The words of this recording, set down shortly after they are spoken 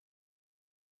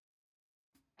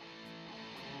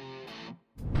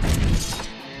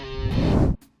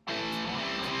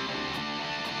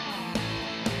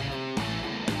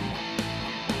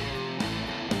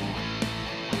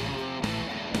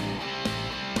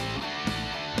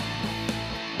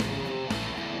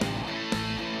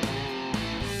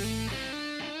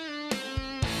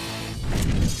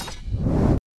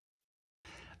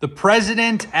The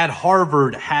president at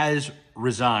Harvard has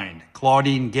resigned.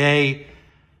 Claudine Gay,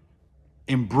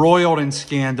 embroiled in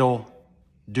scandal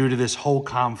due to this whole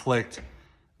conflict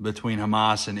between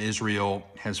Hamas and Israel,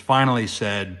 has finally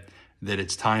said that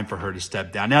it's time for her to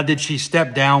step down. Now, did she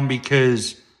step down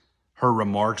because her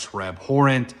remarks were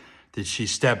abhorrent? Did she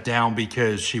step down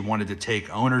because she wanted to take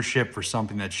ownership for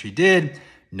something that she did?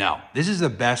 No. This is the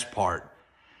best part.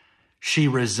 She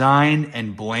resigned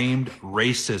and blamed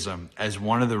racism as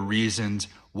one of the reasons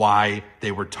why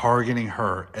they were targeting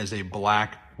her as a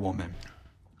black woman.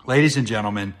 Ladies and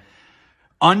gentlemen,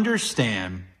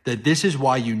 understand that this is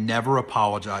why you never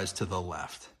apologize to the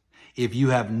left. If you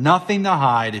have nothing to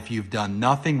hide, if you've done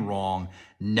nothing wrong,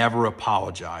 never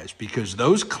apologize, because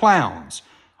those clowns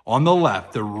on the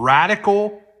left, the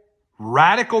radical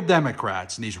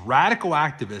Democrats and these radical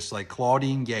activists like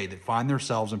Claudine Gay that find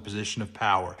themselves in position of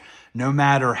power, no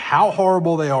matter how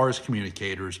horrible they are as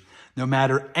communicators, no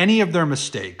matter any of their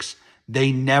mistakes,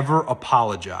 they never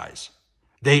apologize.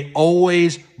 They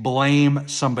always blame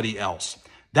somebody else.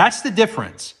 That's the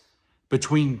difference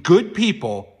between good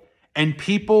people and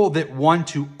people that want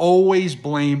to always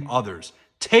blame others.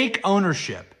 Take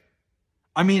ownership.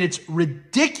 I mean, it's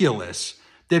ridiculous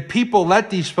that people let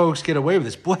these folks get away with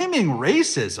this. Blaming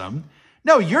racism?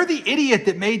 No, you're the idiot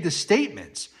that made the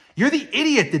statements. You're the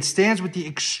idiot that stands with the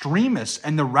extremists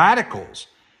and the radicals.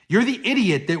 You're the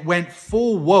idiot that went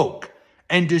full woke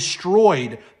and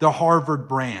destroyed the Harvard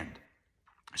brand.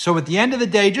 So at the end of the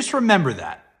day, just remember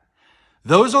that.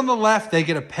 Those on the left, they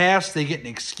get a pass, they get an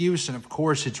excuse, and of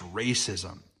course it's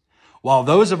racism. While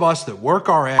those of us that work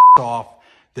our ass off,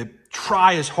 that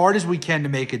try as hard as we can to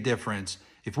make a difference,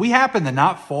 if we happen to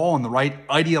not fall in the right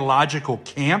ideological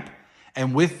camp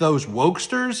and with those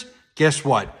wokesters, guess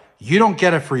what? You don't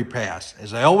get a free pass.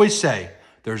 As I always say,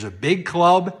 there's a big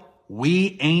club,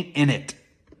 we ain't in it.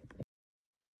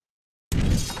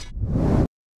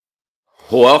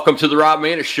 Welcome to the Rob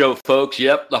Maness Show, folks.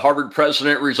 Yep, the Harvard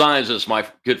president resigns. As my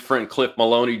good friend Cliff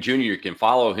Maloney Jr., you can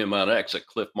follow him on X at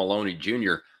Cliff Maloney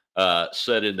Jr.,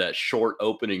 said in that short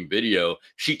opening video.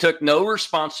 She took no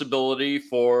responsibility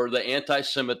for the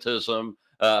anti-Semitism,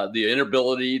 the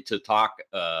inability to talk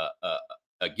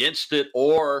against it,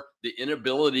 or the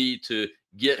inability to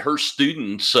get her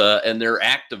students and their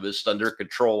activists under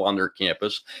control on their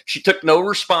campus. She took no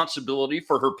responsibility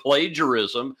for her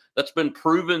plagiarism. That's been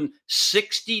proven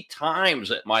 60 times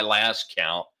at my last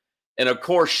count. And of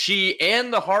course, she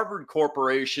and the Harvard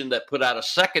Corporation that put out a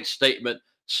second statement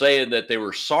saying that they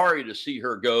were sorry to see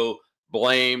her go,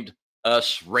 blamed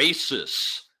us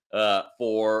racists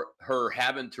for her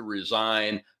having to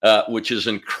resign, which is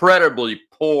incredibly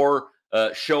poor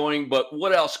showing. But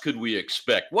what else could we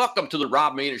expect? Welcome to the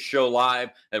Rob Maness Show Live,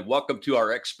 and welcome to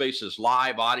our X Spaces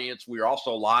live audience. We are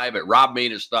also live at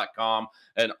robmaness.com,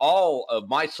 and all of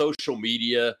my social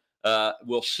media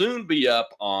will soon be up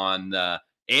on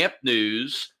AMP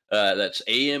News. That's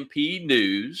AMP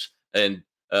News. And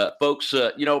folks,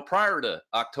 prior to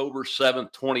October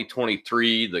 7th,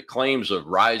 2023, the claims of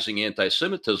rising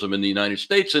anti-Semitism in the United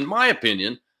States, in my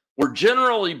opinion, were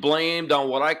generally blamed on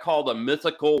what I call the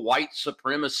mythical white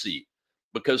supremacy,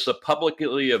 because the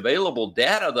publicly available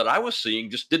data that I was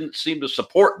seeing just didn't seem to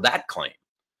support that claim.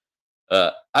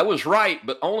 I was right,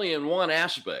 but only in one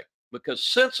aspect, because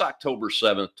since October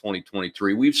 7th,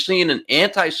 2023, we've seen an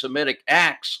anti-Semitic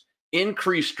acts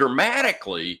increase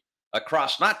dramatically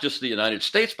across not just the United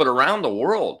States, but around the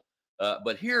world.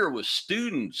 But here with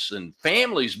students and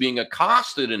families being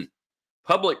accosted in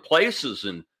public places,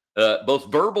 and both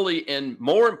verbally and,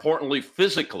 more importantly,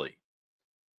 physically.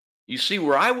 You see,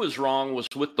 where I was wrong was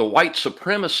with the white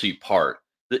supremacy part.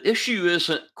 The issue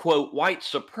isn't, quote, white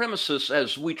supremacists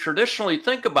as we traditionally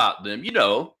think about them,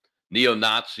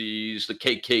 neo-Nazis, the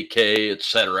KKK,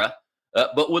 etc.,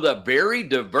 but with a very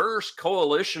diverse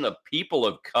coalition of people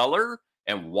of color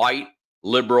and white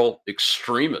liberal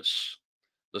extremists.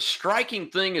 The striking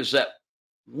thing is that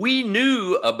we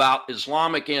knew about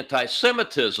Islamic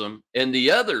anti-Semitism and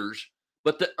the others,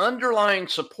 but the underlying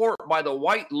support by the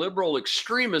white liberal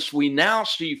extremists we now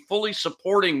see fully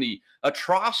supporting the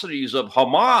atrocities of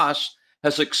Hamas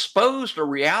has exposed a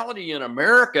reality in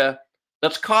America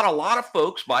that's caught a lot of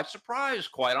folks by surprise,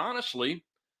 quite honestly.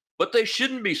 But they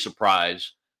shouldn't be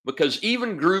surprised, because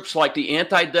even groups like the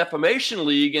Anti-Defamation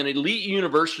League and elite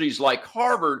universities like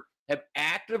Harvard have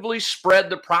actively spread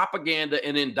the propaganda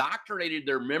and indoctrinated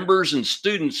their members and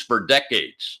students for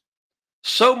decades.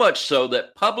 So much so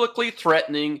that publicly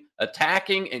threatening,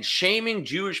 attacking, and shaming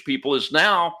Jewish people is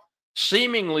now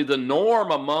seemingly the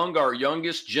norm among our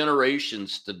youngest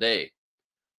generations today.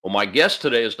 Well, my guest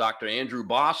today is Dr. Andrew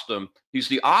Bostom. He's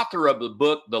the author of the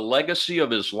book, The Legacy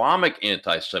of Islamic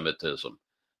Antisemitism.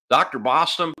 Dr.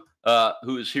 Bostom,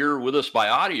 who is here with us by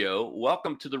audio,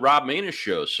 welcome to the Rob Maness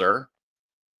Show, sir.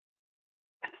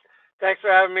 Thanks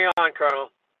for having me on, Colonel.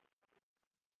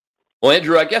 Well,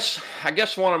 Andrew, I guess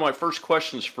one of my first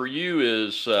questions for you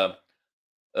is,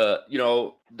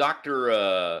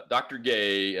 Dr.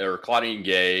 Gay or Claudine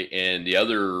Gay and the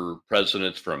other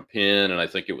presidents from Penn, and I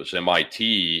think it was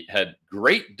MIT, had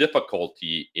great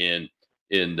difficulty in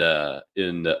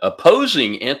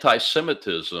opposing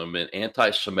anti-Semitism and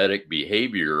anti-Semitic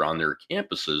behavior on their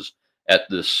campuses at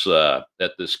this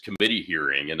committee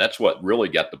hearing, and that's what really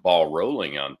got the ball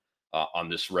rolling on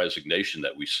this resignation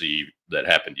that we see that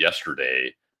happened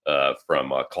yesterday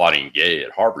from Claudine Gay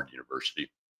at Harvard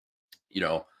University.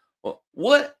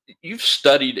 What you've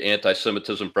studied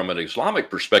anti-Semitism from an Islamic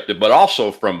perspective, but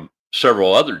also from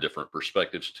several other different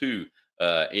perspectives too,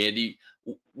 Andy.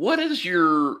 What is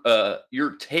your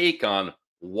take on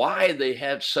why they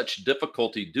had such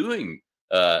difficulty doing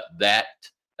that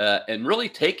and really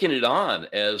taking it on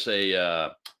as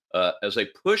a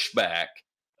pushback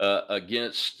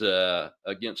against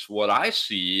what I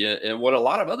see and what a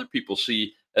lot of other people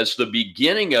see as the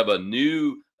beginning of a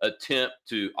new attempt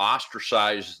to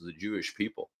ostracize the Jewish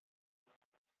people?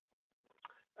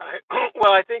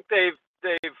 Well, I think they've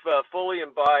fully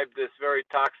imbibed this very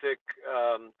toxic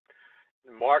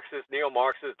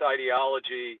neo-Marxist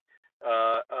ideology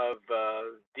of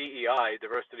DEI,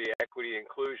 diversity, equity,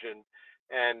 inclusion,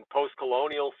 and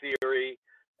post-colonial theory,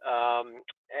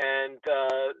 and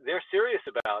they're serious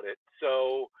about it.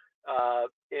 So,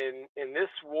 in this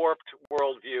warped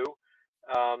worldview,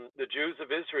 the Jews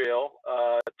of Israel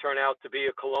turn out to be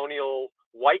a colonial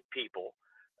white people,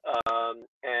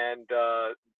 and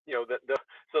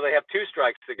so they have two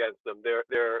strikes against them.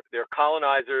 They're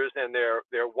colonizers and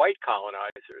they're white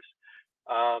colonizers,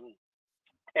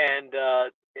 and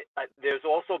there's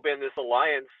also been this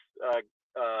alliance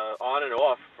on and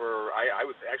off for I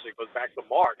would actually goes back to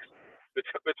Marx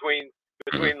between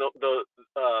the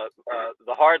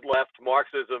hard left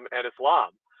Marxism and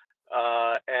Islam.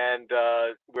 And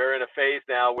we're in a phase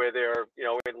now where they're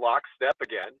in lockstep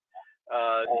again.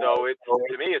 So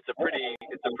to me it's a pretty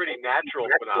natural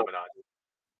phenomenon.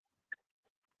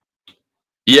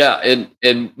 Yeah,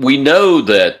 and we know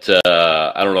that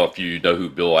I don't know if you know who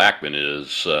Bill Ackman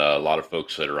is. A lot of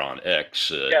folks that are on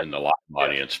X Yes. in the live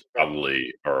audience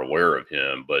probably are aware of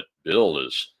him. But Bill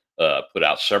has put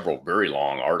out several very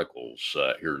long articles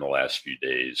here in the last few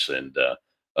days, and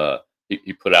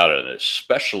he put out an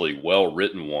especially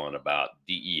well-written one about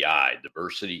DEI,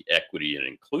 diversity, equity, and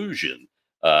inclusion,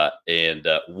 and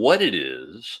what it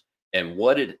is and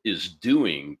what it is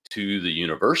doing to the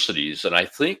universities. And I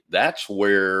think that's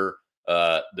where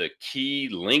the key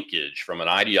linkage from an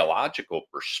ideological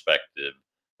perspective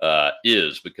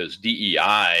is, because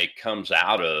DEI comes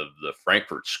out of the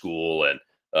Frankfurt School and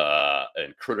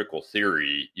critical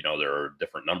theory. There are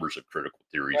different numbers of critical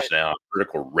theories Right. now.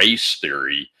 Critical race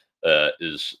theory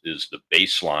is the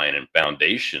baseline and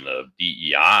foundation of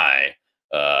DEI,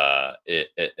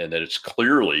 and that it's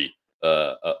clearly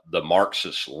the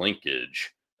Marxist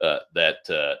linkage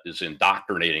that is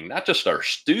indoctrinating not just our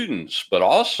students, but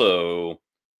also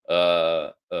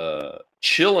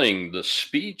chilling the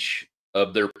speech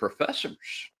of their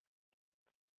professors.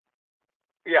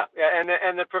 Yeah,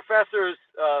 and the professors,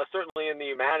 certainly in the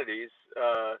humanities,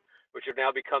 which have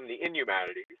now become the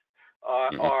inhumanities,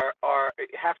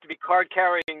 have to be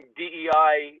card-carrying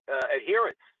DEI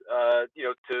adherents,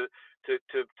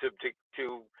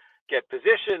 to get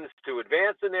positions, to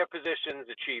advance in their positions,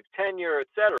 achieve tenure,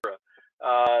 etc.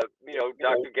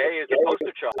 Dr. Gay is a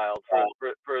poster child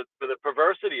for the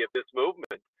perversity of this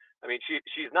movement. I mean,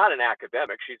 she's not an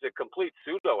academic; she's a complete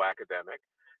pseudo-academic.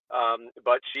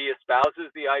 But she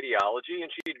espouses the ideology,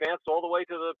 and she advanced all the way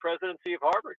to the presidency of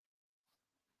Harvard,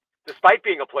 despite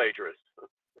being a plagiarist.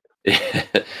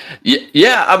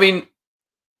 Yeah, I mean,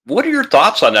 what are your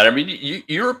thoughts on that? I mean,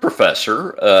 you're a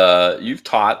professor. You've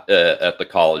taught at the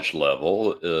college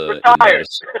level. Retired.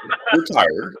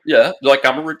 Retired. Yeah, like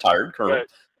I'm a retired colonel.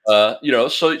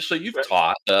 Right. So you've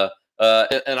taught,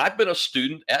 and I've been a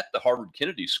student at the Harvard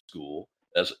Kennedy School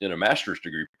as in a master's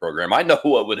degree program. I know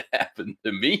what would happen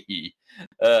to me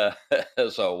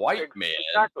as a white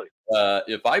man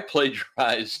if I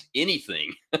plagiarized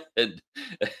anything and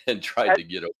tried to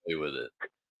get away with it.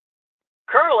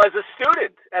 Colonel, as a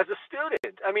student,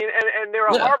 I mean, and there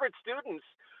are Harvard students,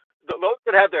 those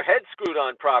that have their heads screwed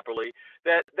on properly,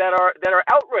 that are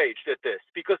outraged at this,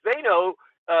 because they know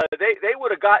they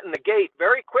would have gotten the gate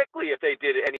very quickly if they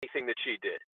did anything that she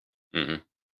did. Mm-hmm.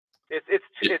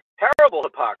 It's terrible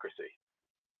hypocrisy.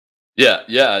 Yeah,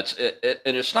 yeah,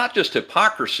 and it's not just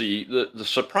hypocrisy. The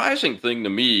surprising thing to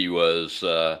me was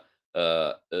the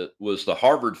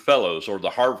Harvard Fellows or the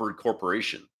Harvard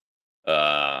Corporation,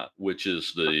 which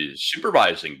is the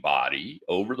supervising body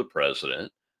over the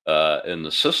president and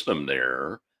the system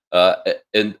there.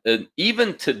 And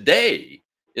even today,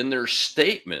 in their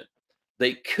statement,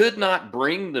 they could not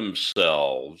bring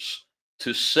themselves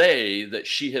to say that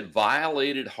she had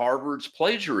violated Harvard's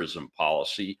plagiarism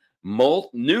policy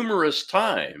numerous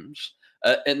times,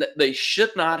 and that they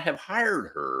should not have hired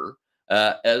her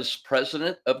as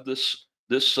president of this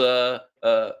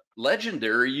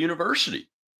legendary university,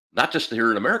 not just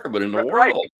here in America, but in the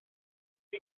Right, world.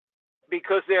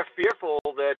 because they're fearful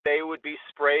that they would be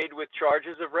sprayed with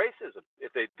charges of racism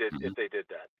if they did Mhm.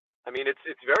 that. I mean,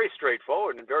 it's very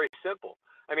straightforward and very simple.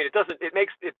 I mean, it doesn't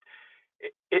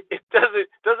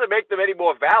make them any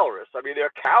more valorous. I mean,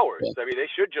 they're cowards. Yeah. I mean, they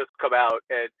should just come out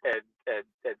and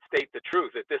state the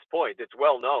truth at this point. It's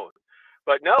well known.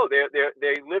 But no,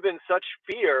 they live in such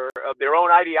fear of their own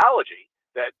ideology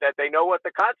that they know what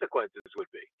the consequences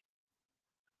would be.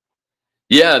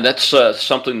 Yeah, that's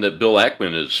something that Bill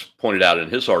Ackman has pointed out in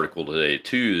his article today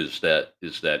too. Is that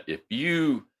if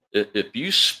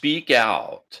you speak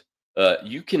out,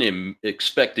 you can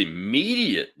expect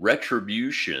immediate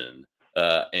retribution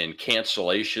and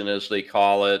cancellation, as they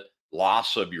call it,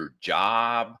 loss of your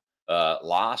job,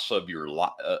 loss of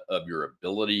your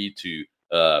ability to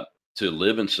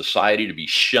live in society, to be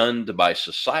shunned by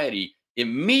society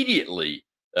immediately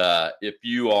if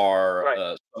you are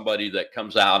Right. somebody that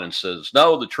comes out and says,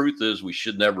 "No, the truth is we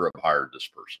should never have hired this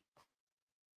person."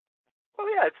 Well,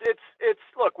 yeah, it's.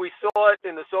 Look, we saw it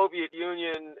in the Soviet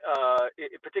Union,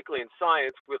 particularly in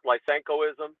science, with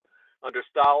Lysenkoism under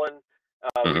Stalin.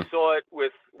 We Hmm. saw it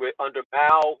with under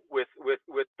Mao with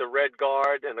the Red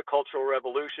Guard and the Cultural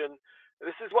Revolution.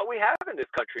 This is what we have in this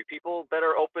country. People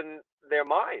better open their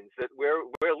minds that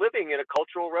we're living in a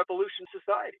cultural revolution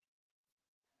society.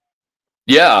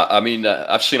 Yeah, I mean,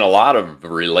 I've seen a lot of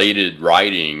related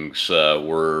writings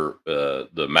where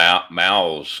the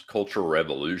Mao's Cultural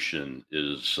Revolution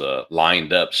is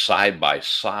lined up side by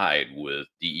side with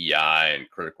DEI and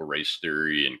critical race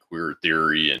theory and queer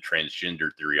theory and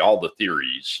transgender theory, all the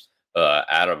theories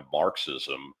out of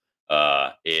Marxism.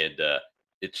 And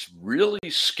it's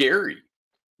really scary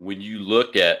when you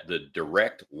look at the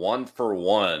direct one for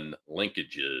one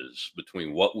linkages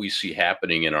between what we see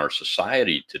happening in our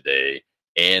society today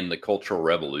and the Cultural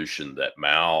Revolution that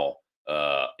Mao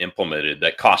implemented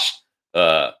that cost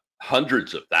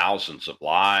hundreds of thousands of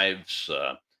lives,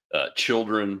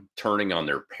 children turning on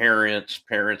their parents,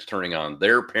 parents turning on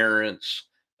their parents,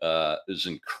 is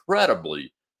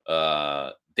incredibly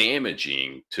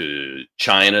damaging to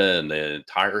China and the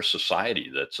entire society.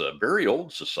 That's a very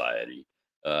old society,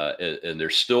 and they're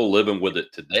still living with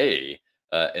it today.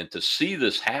 And to see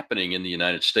this happening in the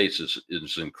United States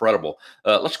is incredible.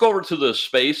 Let's go over to the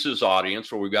Spaces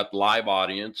audience where we've got the live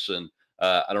audience. And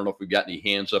I don't know if we've got any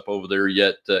hands up over there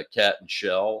yet, Kat and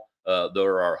Shell.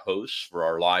 They're our hosts for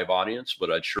our live audience,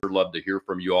 but I'd sure love to hear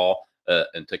from you all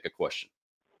and take a question.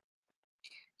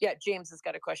 Yeah, James has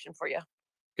got a question for you.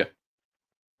 Okay.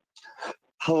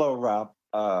 Hello, Rob.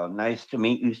 Nice to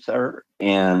meet you, sir,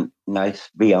 and nice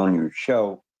to be on your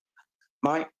show.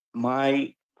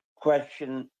 My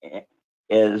question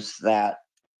is that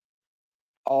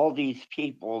all these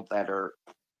people that are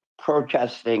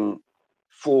protesting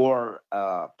for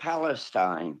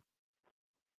Palestine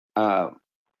are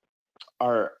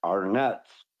nuts,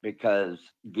 because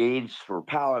Gays for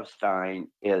Palestine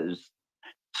is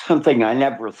something I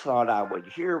never thought I would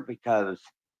hear, because,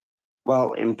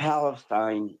 well, in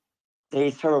Palestine,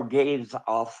 they throw gays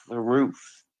off the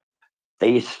roof.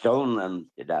 They stone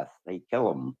them to death. They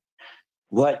kill them.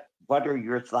 What are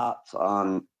your thoughts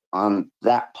on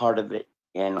that part of it?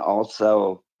 And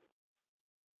also,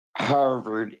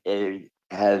 Harvard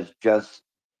has just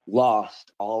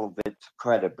lost all of its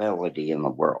credibility in the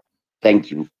world.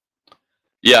 Thank you.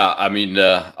 Yeah, I mean,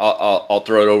 I'll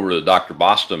throw it over to Dr.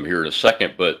 Bostom here in a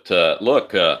second, but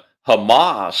look,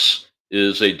 Hamas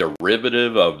is a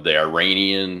derivative of the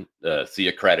Iranian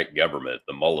theocratic government,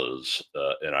 the mullahs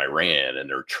in Iran, and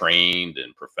they're trained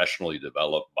and professionally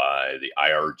developed by the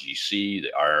IRGC,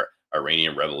 the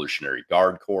Iranian Revolutionary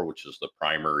Guard Corps, which is the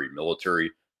primary military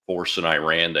force in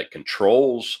Iran that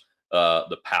controls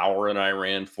the power in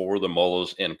Iran for the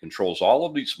mullahs and controls all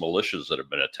of these militias that have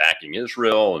been attacking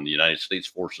Israel and the United States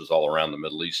forces all around the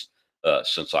Middle East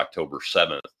since October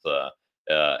 7th.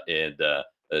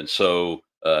 And so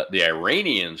the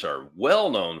Iranians are well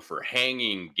known for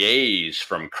hanging gays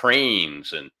from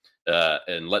cranes and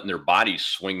and letting their bodies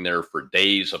swing there for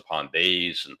days upon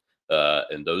days,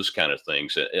 and those kind of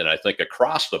things. And I think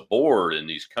across the board in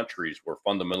these countries where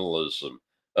fundamentalist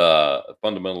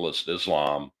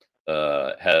Islam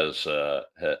has a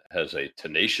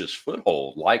tenacious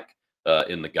foothold, like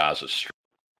in the Gaza Strip.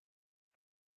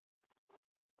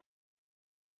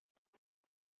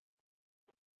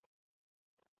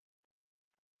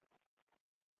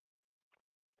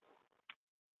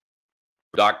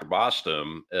 Dr.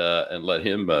 Boston, and let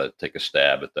him take a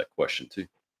stab at that question too.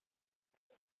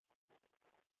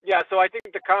 Yeah, so I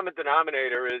think the common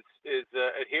denominator is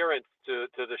adherence to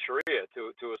the Sharia,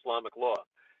 to Islamic law,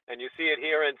 and you see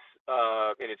adherence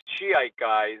in its Shiite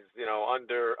guys,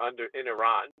 under in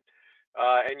Iran,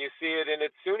 and you see it in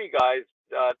its Sunni guys,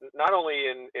 not only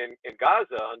in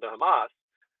Gaza under Hamas,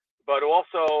 but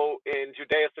also in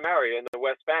Judea Samaria, in the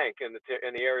West Bank, and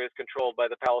the areas controlled by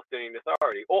the Palestinian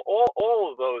Authority. All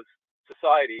of those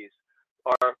societies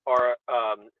are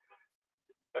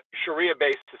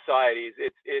Sharia-based societies.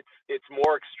 It's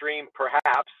more extreme,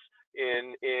 perhaps,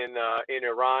 in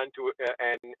Iran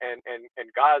and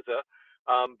Gaza,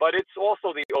 but it's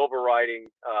also the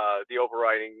overriding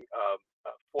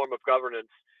form of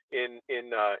governance in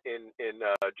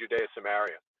Judea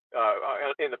Samaria,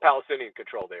 in the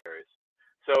Palestinian-controlled areas.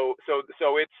 So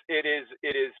it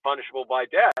is punishable by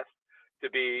death to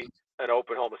be an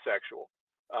open homosexual.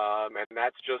 And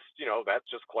that's just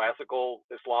classical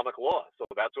Islamic law. So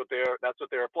that's what they're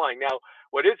applying. Now,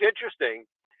 what is interesting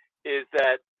is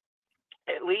that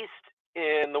at least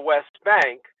in the West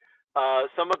Bank,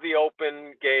 some of the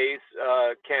open gays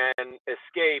can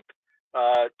escape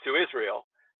to Israel,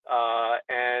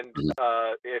 and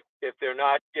if they're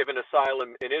not given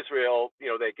asylum in Israel,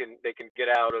 they can get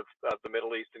out of the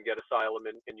Middle East and get asylum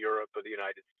in Europe or the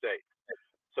United States.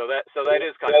 So that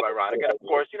is kind of ironic, and of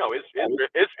course, Israel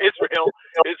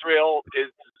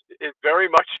is very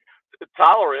much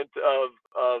tolerant of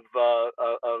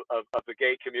the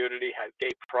gay community, has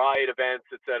gay pride events,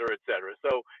 et cetera, et cetera.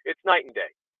 So it's night and day.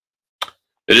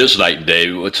 It is night and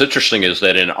day. What's interesting is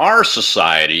that in our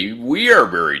society, we are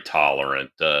very tolerant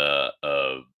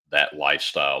of that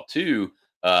lifestyle too.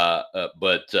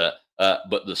 But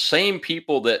the same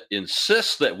people that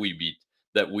insist that we be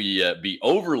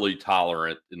overly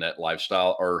tolerant in that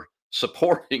lifestyle are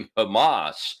supporting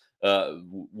Hamas,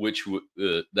 which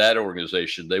that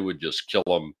organization, they would just kill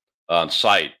them on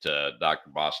sight,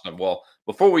 Dr. Boston. Well,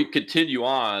 before we continue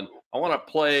on, I want to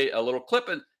play a little clip,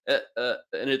 and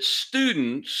it's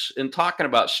students, and talking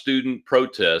about student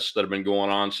protests that have been going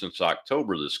on since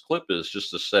October. This clip is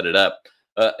just to set it up.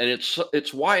 And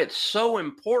it's why it's so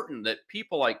important that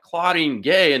people like Claudine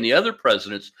Gay and the other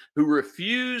presidents who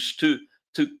refuse to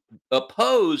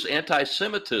oppose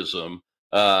anti-Semitism,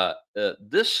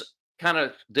 this kind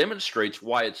of demonstrates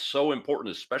why it's so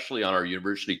important, especially on our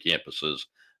university campuses,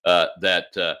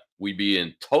 that we be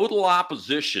in total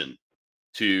opposition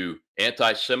to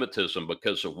anti-Semitism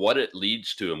because of what it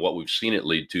leads to and what we've seen it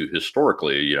lead to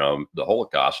historically. The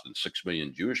Holocaust and 6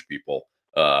 million Jewish people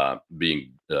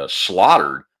being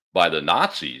slaughtered by the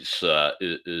Nazis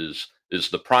is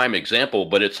the prime example.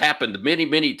 But it's happened many,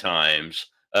 many times.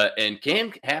 And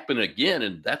can happen again,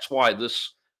 and that's why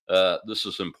this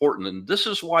is important, and this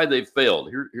is why they failed.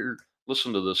 Here,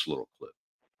 listen to this little clip.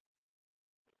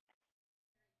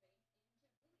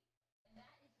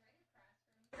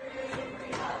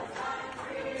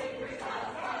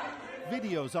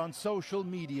 Videos on social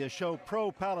media show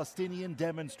pro-Palestinian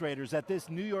demonstrators at this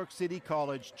New York City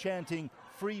college chanting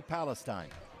 "Free Palestine,"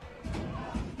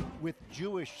 with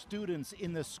Jewish students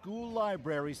in the school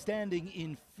library standing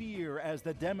in fear as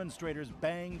the demonstrators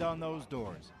banged on those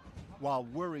doors. While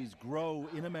worries grow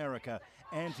in America,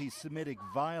 anti-Semitic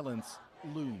violence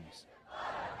looms.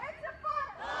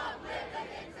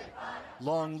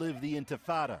 Long live the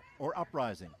Intifada, or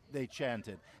uprising, they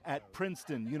chanted at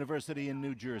Princeton University in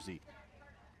New Jersey.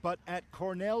 But at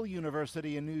Cornell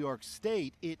University in New York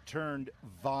State, it turned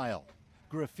vile.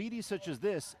 Graffiti such as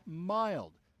this,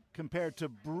 mild, compared to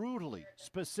brutally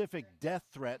specific death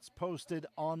threats posted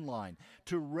online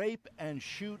to rape and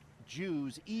shoot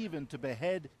Jews, even to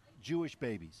behead Jewish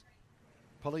babies.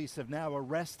 Police have now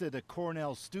arrested a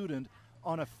Cornell student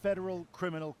on a federal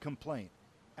criminal complaint.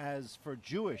 As for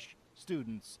Jewish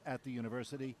students at the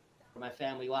university, my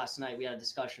family last night, we had a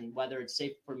discussion whether it's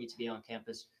safe for me to be on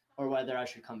campus or whether I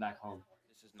should come back home.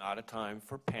 This is not a time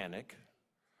for panic,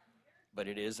 but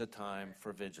it is a time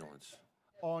for vigilance.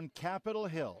 On Capitol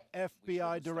Hill,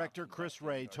 FBI Director Chris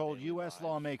Wray told U.S.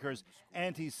 lawmakers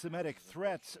anti-Semitic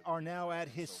threats are now at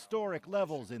historic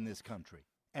levels in this country.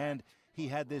 And he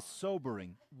had this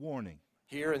sobering warning.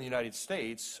 Here in the United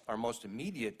States, our most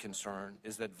immediate concern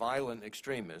is that violent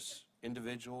extremists,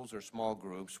 individuals or small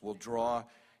groups, will draw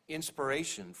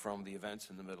inspiration from the events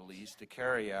in the Middle East to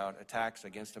carry out attacks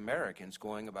against Americans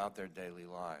going about their daily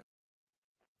lives.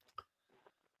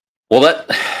 Well,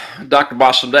 Dr.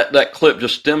 Boston, that clip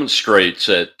just demonstrates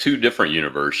at two different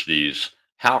universities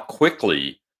how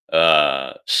quickly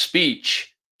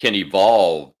speech can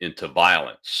evolve into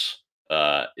violence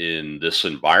in this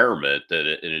environment. That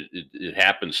it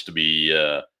happens to be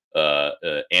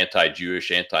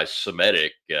anti-Jewish,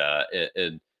 anti-Semitic,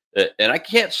 and I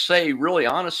can't say really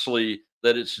honestly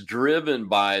that it's driven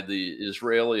by the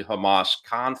Israeli-Hamas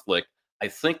conflict. I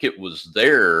think it was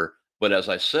there, but as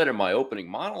I said in my opening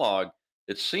monologue,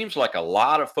 it seems like a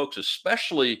lot of folks,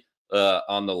 especially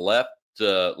on the left,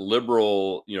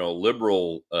 liberal,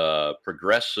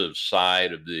 progressive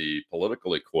side of the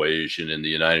political equation in the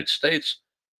United States,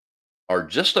 are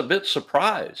just a bit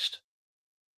surprised.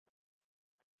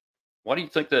 Why do you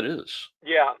think that is?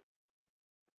 Yeah.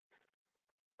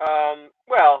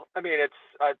 Well, I mean, it's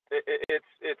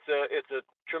a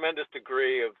tremendous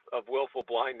degree of willful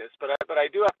blindness, but I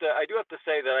do have to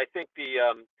say that I think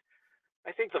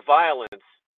the violence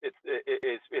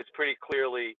is pretty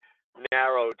clearly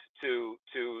narrowed to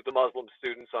the Muslim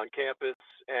students on campus,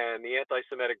 and the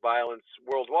anti-Semitic violence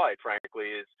worldwide, frankly,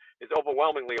 is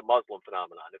overwhelmingly a Muslim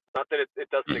phenomenon. It's not that it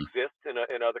doesn't exist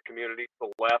in other communities,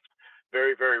 the left,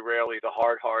 very, very rarely the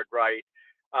hard right.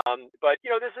 But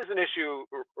this is an issue,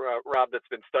 Rob, that's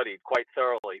been studied quite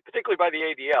thoroughly, particularly by the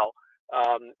ADL,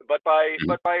 but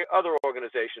by other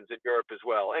organizations in Europe as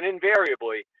well. And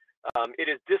invariably, it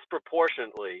is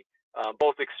disproportionately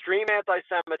both extreme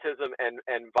anti-Semitism and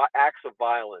acts of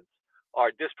violence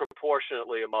are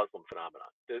disproportionately a Muslim phenomenon.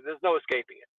 There's no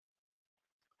escaping it.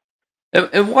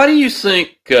 And why do you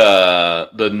think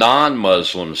the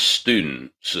non-Muslim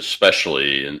students,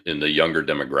 especially in the younger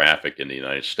demographic in the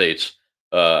United States,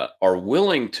 are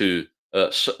willing to?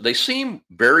 They seem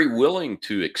very willing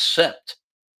to accept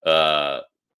the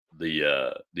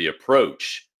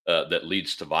approach that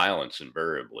leads to violence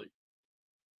invariably.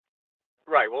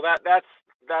 Right. Well, that's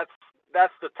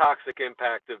the toxic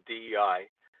impact of DEI.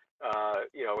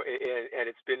 And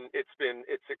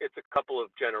it's a couple of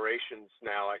generations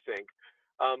now, I think.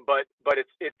 But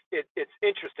it's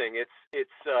interesting.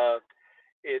 It's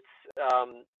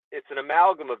an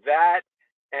amalgam of that,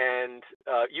 and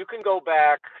you can go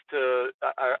back to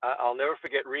I'll never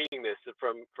forget reading this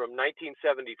from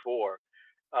 1974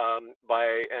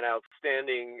 by an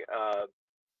outstanding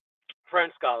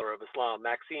French scholar of Islam,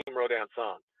 Maxime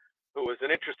Rodinson, who was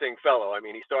an interesting fellow. I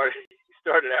mean, he started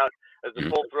out as a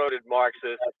full-throated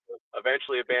Marxist,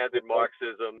 eventually abandoned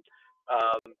Marxism,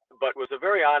 but was a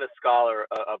very honest scholar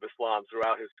of Islam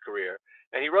throughout his career.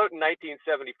 And he wrote in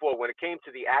 1974, when it came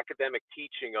to the academic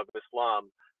teaching of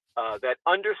Islam, that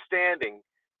understanding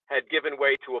had given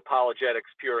way to apologetics,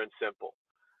 pure and simple.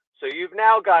 So you've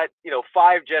now got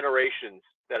 5 generations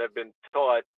that have been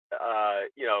taught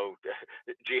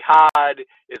jihad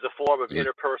is a form of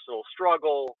interpersonal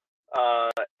struggle,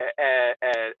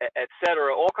 et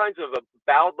cetera, all kinds of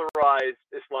bowdlerized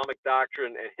Islamic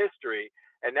doctrine and history.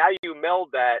 And now you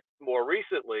meld that more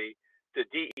recently to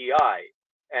DEI,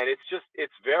 and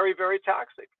it's very, very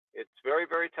toxic. It's very,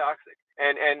 very toxic.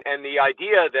 And the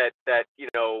idea that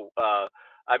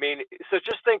I mean, so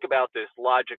just think about this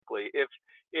logically. If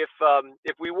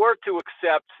we were to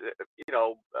accept,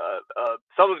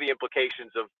 some of the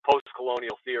implications of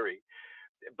post-colonial theory,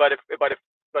 but if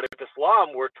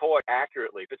Islam were taught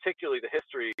accurately, particularly the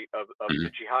history of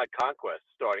the jihad conquest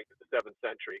starting in the 7th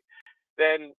century,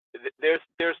 then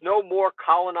there's no more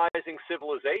colonizing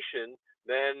civilization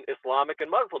than Islamic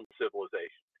and Muslim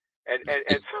civilization.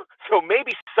 And so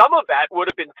maybe some of that would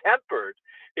have been tempered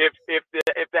if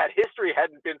that history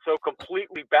hadn't been so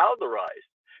completely bowdlerized.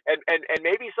 And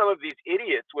maybe some of these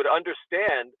idiots would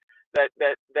understand that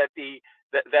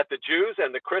the Jews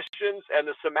and the Christians and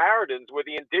the Samaritans were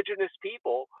the indigenous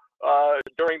people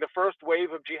during the first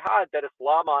wave of jihad that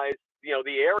Islamized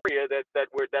the area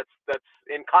that's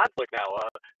in conflict now.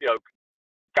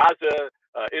 Gaza,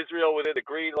 Israel within the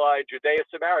Green Line, Judea,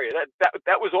 Samaria.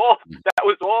 That was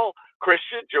all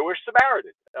Christian, Jewish,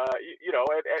 Samaritan.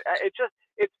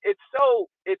 It's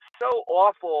so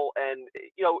awful, and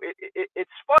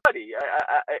it's funny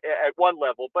at one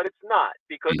level, but it's not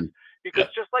because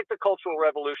just like the Cultural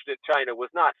Revolution in China was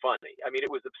not funny. I mean, it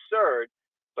was absurd,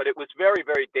 but it was very,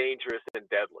 very dangerous and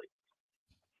deadly.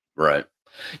 Right.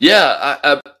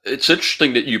 Yeah, it's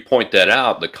interesting that you point that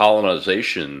out, the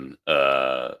colonization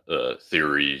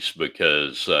theories,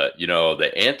 because the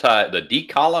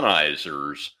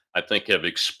decolonizers I think, have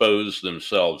exposed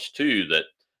themselves to, that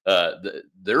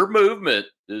their movement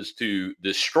is to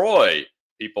destroy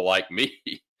people like me,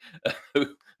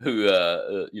 who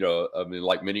I mean,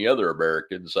 like many other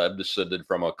Americans, I'm descended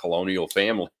from a colonial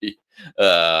family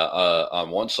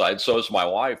on one side. So is my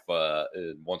wife,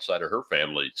 in one side of her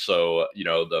family. So,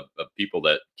 the people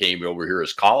that came over here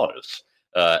as colonists,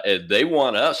 and they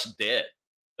want us dead.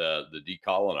 The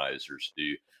decolonizers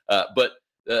do. But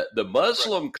the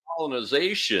Muslim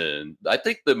colonization, I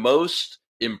think the most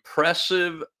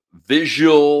impressive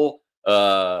visual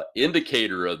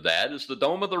indicator of that is the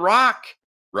Dome of the Rock,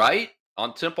 right?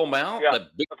 On Temple Mount, Yeah,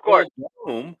 that big of course. old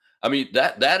dome. I mean,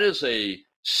 that is a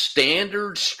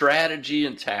standard strategy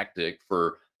and tactic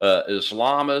for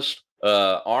Islamist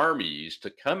armies to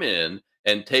come in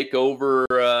and take over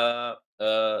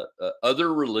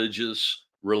other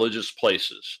religious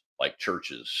places like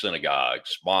churches,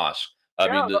 synagogues, mosques. I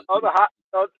Yeah, mean,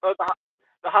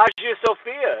 the Hagia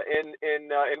Sophia in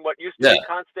what used to yeah, be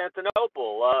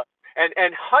Constantinople,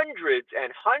 and hundreds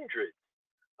and hundreds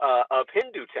of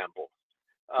Hindu temples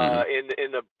mhm,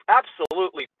 in the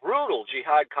absolutely brutal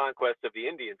jihad conquest of the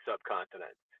Indian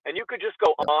subcontinent. And you could just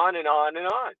go on and on and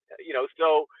on.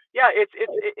 So yeah,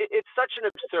 it's such an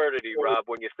absurdity, Rob,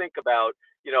 when you think about,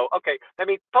 okay, I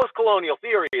mean, post-colonial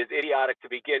theory is idiotic to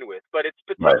begin with, but it's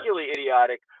right. particularly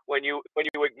idiotic when you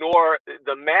ignore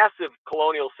the massive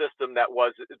colonial system that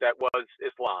was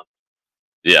Islam.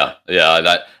 Yeah. And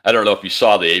I don't know if you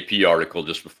saw the AP article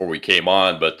just before we came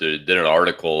on, but they did an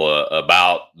article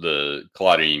about the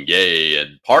Claudine Gay,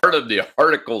 and part of the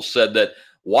article said that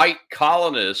white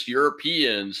colonists,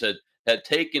 Europeans, had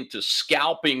taken to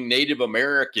scalping Native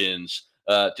Americans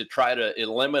to try to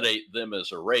eliminate them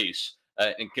as a race,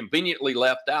 and conveniently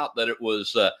left out that it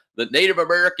was the Native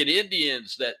American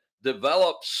Indians that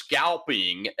developed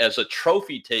scalping as a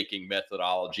trophy-taking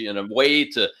methodology and a way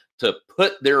to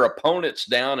put their opponents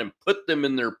down and put them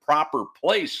in their proper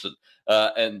place,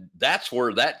 and that's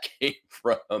where that came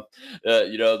from.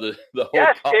 The whole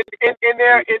Yes, in crazy.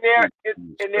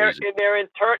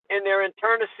 their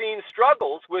internecine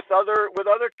struggles with other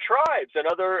tribes and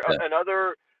other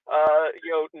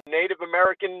Native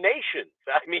American nations.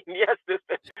 I mean, yes, there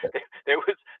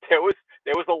was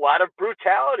there was a lot of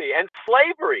brutality and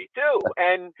slavery too.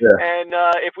 And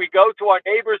Yeah. if we go to our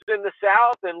neighbors in the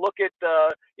South and look at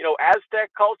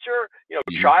Aztec culture,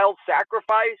 Mhm. child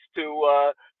sacrifice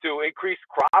to increase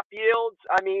crop yields.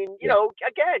 I mean, Yeah.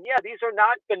 again, yeah, these are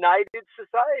not benighted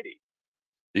societies.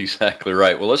 Exactly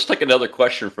right. Well, let's take another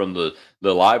question from the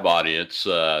live audience,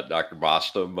 Dr.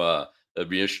 Bostom. It'd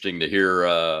be interesting to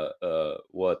hear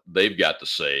what they've got to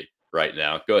say right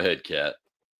now. Go ahead, Kat.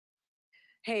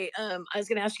 Hey, I was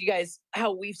going to ask you guys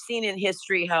how we've seen in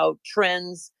history how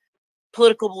trends,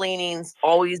 political leanings,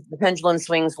 always the pendulum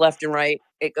swings left and right.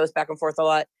 It goes back and forth a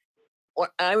lot.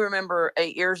 I remember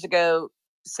 8 years ago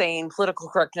saying political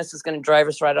correctness is going to drive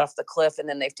us right off the cliff, and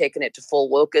then they've taken it to full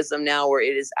wokeism now, where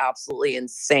it is absolutely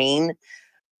insane.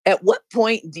 At what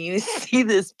point do you see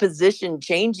this position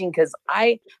changing? Because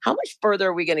how much further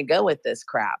are we going to go with this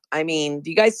crap? I mean,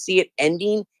 do you guys see it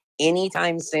ending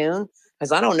anytime soon?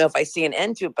 Because I don't know if I see an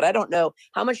end to it, but I don't know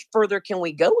how much further can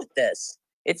we go with this.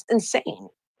 It's insane.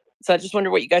 So I just wonder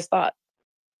what you guys thought.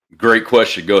 Great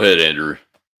question. Go ahead, Andrew.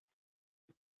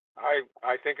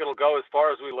 I think it'll go as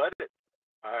far as we let it.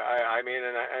 I mean,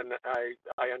 and I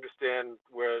understand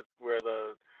where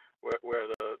the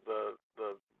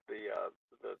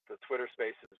Twitter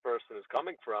Spaces person is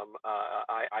coming from.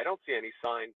 I don't see any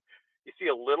sign. You see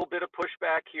a little bit of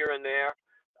pushback here and there.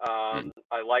 Mhm.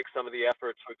 I like some of the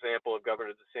efforts, for example, of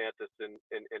Governor DeSantis in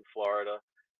Florida.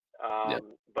 Yeah.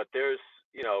 But there's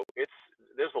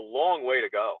a long way to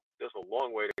go. There's a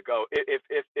long way to go if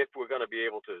we're going to be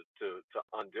able to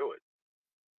undo it.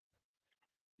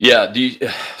 Yeah,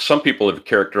 some people have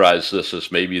characterized this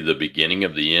as maybe the beginning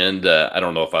of the end. I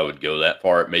don't know if I would go that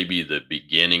far. It may be the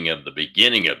beginning of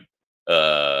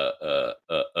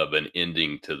of an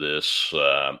ending to this.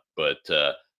 But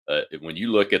when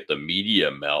you look at the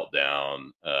media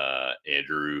meltdown,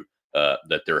 Andrew,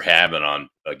 that they're having on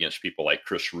against people like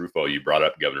Chris Rufo, you brought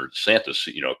up Governor DeSantis.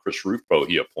 Chris Rufo,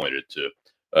 he appointed to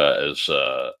as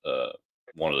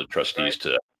one of the trustees Right.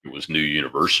 to, it was New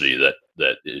University that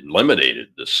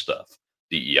eliminated this stuff,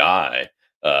 DEI,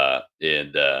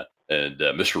 and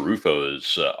Mr. Rufo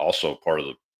is also part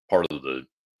of the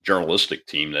journalistic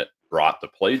team that brought the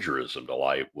plagiarism to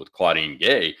light with Claudine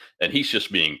Gay, and he's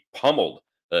just being pummeled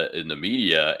in the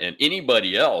media. And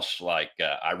anybody else, like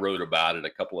I wrote about it a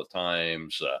couple of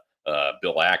times.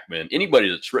 Bill Ackman, anybody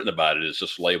that's written about it is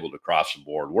just labeled across the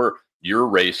board. You're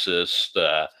racist.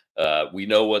 We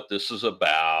know what this is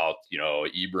about. You know,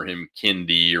 Ibrahim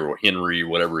Kendi or Henry,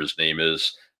 whatever his name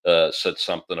is, said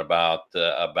something about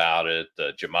it.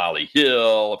 Jamali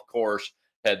Hill, of course,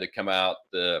 had to come out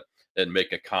and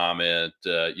make a comment,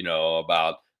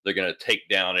 about they're going to take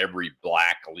down every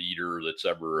black leader that's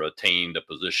ever attained a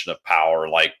position of power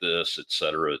like this, et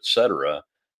cetera, et cetera.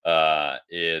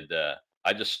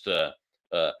 I just,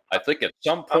 I think at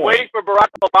some I'm waiting point, for Barack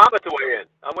Obama to weigh in.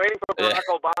 I'm waiting for Barack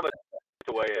Obama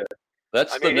to weigh in.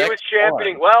 that's I the mean, he was next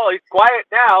championing. one. Well, he's quiet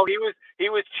now. He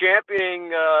was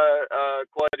championing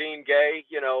Claudine Gay,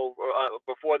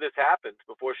 before this happened,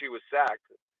 before she was sacked.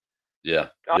 Yeah,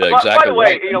 By exactly the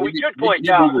way, right. And we should maybe point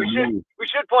he out will we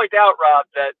should point out, Rob,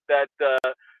 that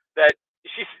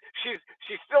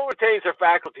she still retains her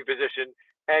faculty position,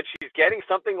 and she's getting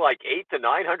something like $800,000 to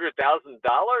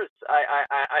 $900,000.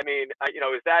 I mean,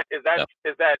 is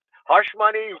that hush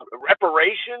money,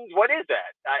 reparations? What is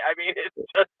that? I mean, it's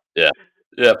just. Yeah,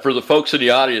 yeah. For the folks in the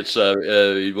audience,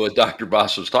 what Dr.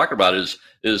 Boss was talking about is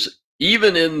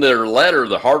even in their letter,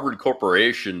 the Harvard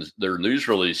Corporation, their news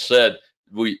release said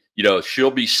she'll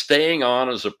be staying on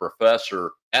as a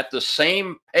professor at the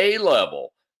same pay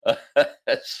level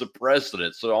as the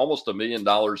president, so almost $1 million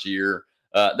a year.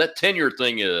 That tenure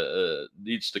thing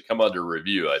needs to come under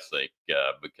review, I think,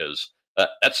 because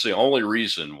that's the only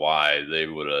reason why they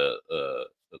would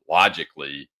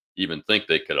logically even think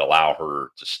they could allow her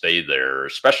to stay there,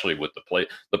 especially with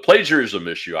the plagiarism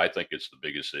issue. I think it's the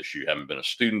biggest issue. Having been a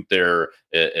student there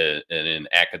and in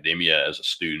academia as a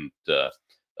student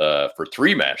for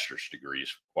 3 master's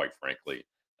degrees, quite frankly,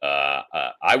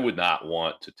 I would not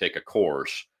want to take a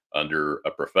course under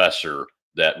a professor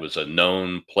that was a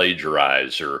known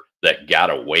plagiarizer that got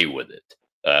away with it.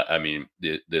 I mean,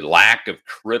 the lack of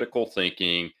critical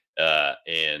thinking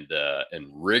and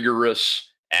rigorous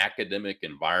academic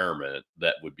environment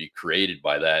that would be created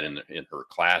by that in her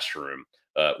classroom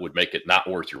would make it not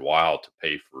worth your while to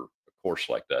pay for a course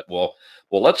like that. Well,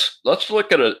 let's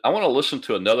look at it. I want to listen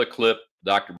to another clip,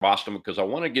 Dr. Boston, because I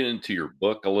want to get into your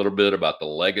book a little bit about the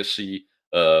legacy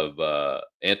of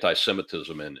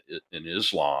anti-Semitism in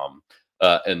Islam.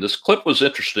 And this clip was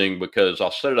interesting because I'll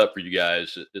set it up for you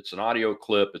guys. It's an audio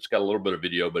clip. It's got a little bit of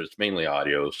video, but it's mainly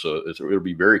audio, so it'll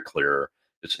be very clear.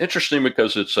 It's interesting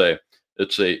because it's a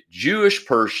Jewish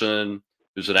person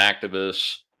who's an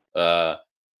activist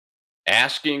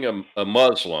asking a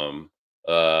Muslim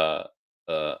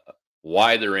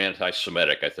why they're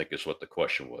anti-Semitic, I think is what the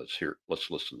question was. Here, let's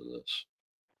listen to this.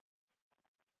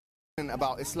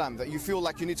 About Islam, that you feel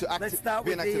like you need to Let's start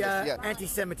with the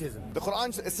anti-Semitism. The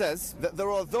Quran says that there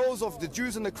are those of the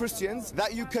Jews and the Christians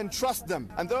that you can trust them,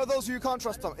 and there are those who you can't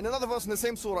trust them. In another verse in the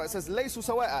same surah, it says "Laysu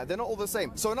sawa'a," they're not all the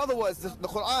same. So in other words, the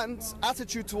Quran's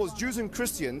attitude towards Jews and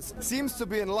Christians seems to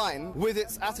be in line with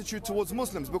its attitude towards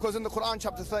Muslims, because in the Quran,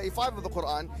 chapter 35 of the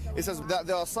Quran, it says that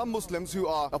there are some Muslims who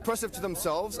are oppressive to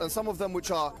themselves, and some of them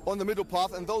which are on the middle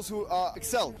path, and those who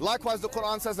excel. Likewise, the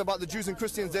Quran says about the Jews and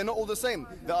Christians, they're not all the same.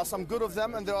 There are some good of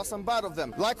them and there are some bad of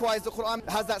them. Likewise, the Quran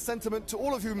has that sentiment to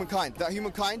all of humankind, that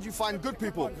humankind, you find good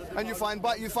people, and you find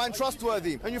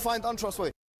trustworthy, and you find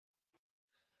untrustworthy.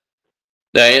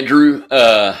 Now, Andrew,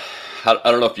 I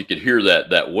don't know if you could hear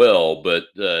that well, but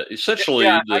essentially,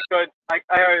 I could. I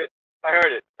heard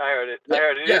it.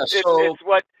 Yeah,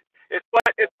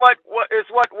 It's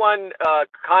what one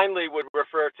kindly would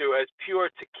refer to as pure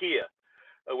taqiyya,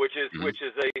 which is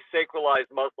a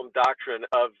sacralized Muslim doctrine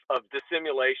of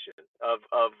dissimulation, of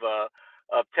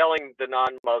telling the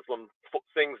non-Muslim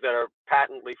things that are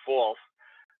patently false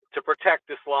to protect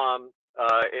Islam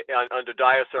under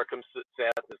dire circumstances,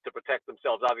 to protect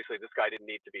themselves. Obviously, this guy didn't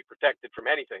need to be protected from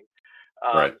anything.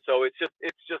 Right. So it's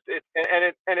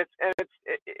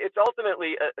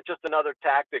ultimately just another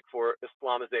tactic for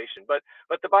Islamization. But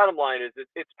the bottom line is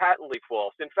it's patently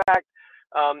false. In fact,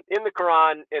 in the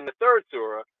Quran, in the 3rd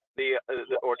surah,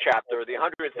 or chapter, the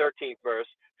 113th verse,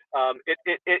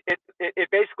 it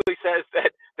basically says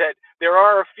that there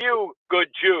are a few good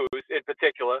Jews in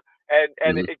particular,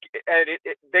 and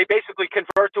they basically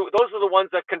convert to, those are the ones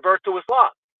that convert to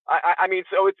Islam. I mean,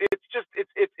 so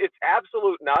it's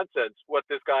absolute nonsense what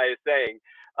this guy is saying.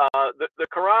 The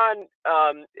Quran,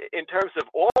 in terms of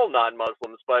all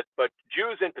non-Muslims, but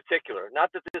Jews in particular,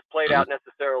 not that this played out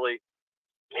necessarily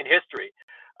in history,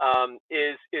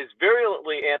 is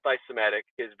virulently anti-Semitic,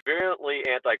 is virulently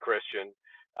anti-Christian,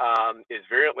 is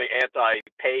virulently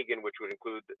anti-pagan, which would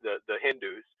include the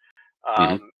Hindus.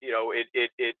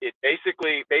 It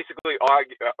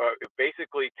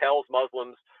basically tells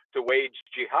Muslims to wage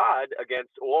jihad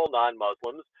against all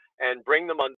non-Muslims and bring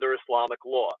them under Islamic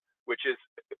law. which is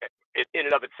in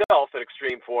and of itself an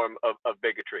extreme form of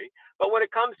bigotry. But when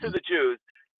it comes to the Jews,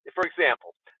 for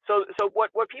example, so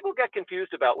what people get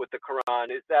confused about with the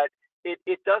Quran is that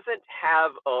it doesn't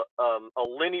have a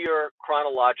linear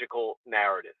chronological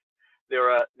narrative. There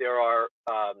are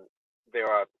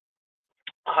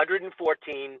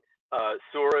 114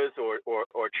 surahs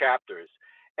or chapters,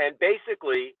 and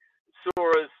basically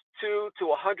surahs 2 to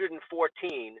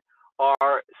 114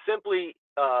 are simply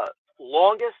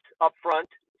longest up front,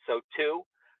 so 2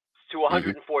 to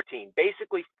 114.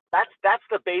 Basically, that's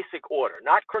the basic order,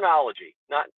 not chronology,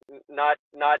 not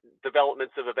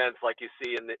developments of events like you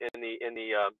see in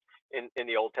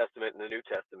the Old Testament and the New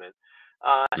Testament.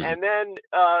 And then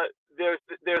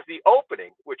there's the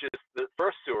opening, which is the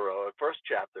first surah or first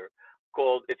chapter,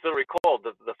 it's literally called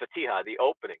the Fatiha, the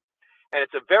opening, and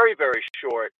it's a very, very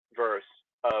short verse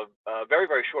of a very,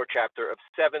 very short chapter of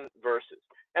 7 verses.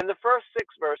 And the first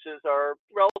 6 verses are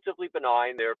relatively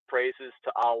benign. They're praises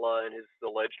to Allah and His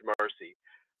alleged mercy.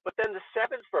 But then the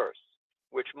 7th verse,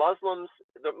 which Muslims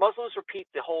repeat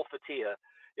the whole Fatiha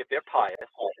if they're pious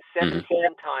 17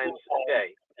 times a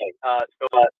day. So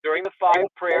during the 5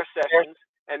 prayer sessions,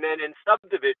 and then in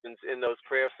subdivisions in those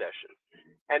prayer sessions.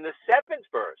 And the 7th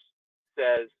verse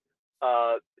says,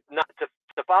 not to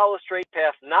follow a straight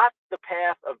path, not the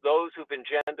path of those who've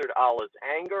engendered Allah's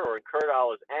anger or incurred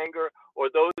Allah's anger, or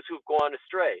those who've gone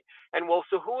astray. And well,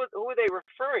 so who are they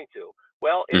referring to?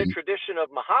 Well, in a tradition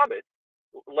of Muhammad,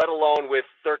 let alone with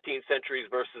 13 centuries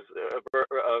versus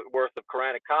worth of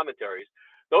Quranic commentaries,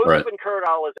 those who've incurred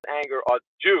Allah's anger are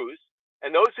Jews,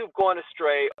 and those who've gone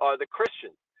astray are the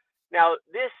Christians. Now,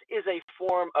 this is a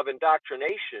form of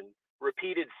indoctrination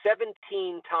repeated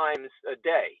 17 times a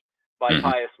day by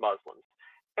pious Muslims,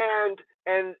 and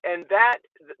that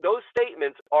those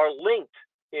statements are linked,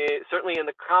 certainly in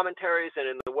the commentaries and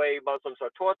in the way Muslims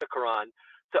are taught the Quran,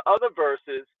 to other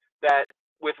verses that,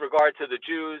 with regard to the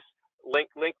Jews, link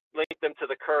them to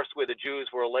the curse where the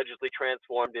Jews were allegedly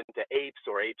transformed into apes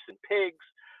or apes and pigs,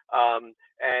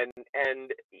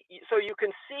 and so you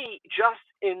can see just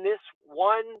in this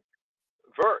one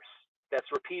verse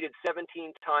that's repeated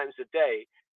 17 times a day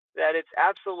that it's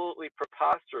absolutely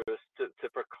preposterous to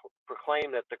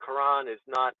proclaim that the Quran is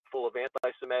not full of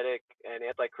anti-Semitic and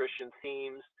anti-Christian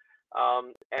themes,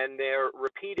 and they're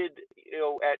repeated,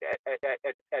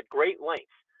 at great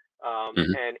length.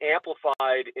 And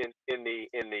amplified in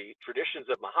the traditions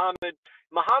of Muhammad.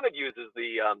 Muhammad uses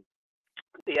the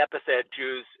epithet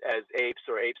Jews as apes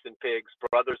or apes and pigs,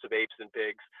 brothers of apes and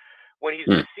pigs, when he's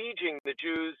besieging the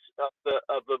Jews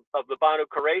of the Banu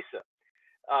Qurayza,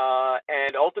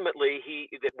 and ultimately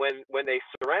when they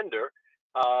surrender,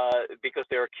 because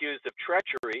they're accused of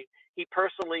treachery, he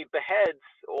personally beheads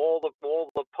all the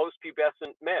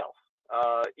post-pubescent males.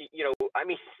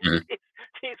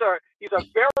 These are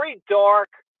very dark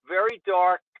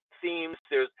themes.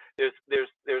 There's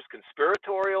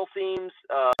conspiratorial themes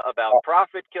about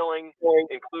prophet killing,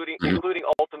 including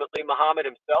ultimately Muhammad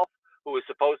himself, who is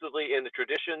supposedly in the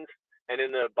traditions and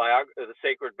in the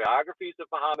sacred biographies of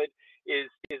Muhammad is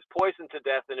poisoned to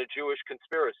death in a Jewish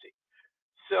conspiracy.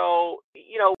 So,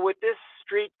 with this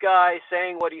street guy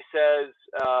saying what he says,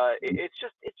 it's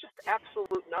just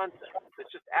absolute nonsense.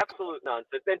 It's just absolute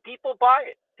nonsense, and people buy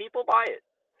it.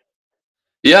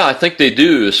 Yeah, I think they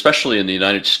do, especially in the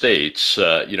United States.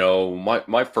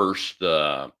 My first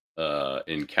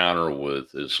encounter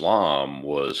with Islam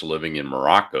was living in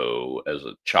Morocco as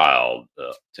a child,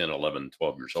 10, 11,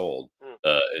 12 years old,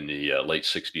 in the late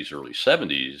 60s, early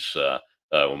 70s,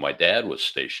 when my dad was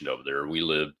stationed over there. We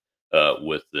lived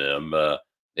with them,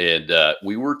 and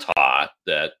we were taught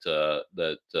that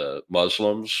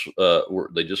Muslims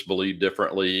they just believe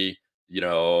differently,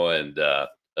 and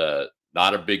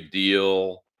not a big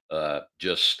deal.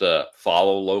 Just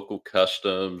follow local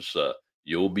customs.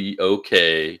 You'll be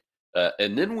okay.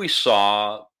 And then we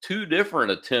saw 2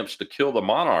 different attempts to kill the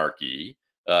monarchy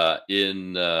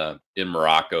in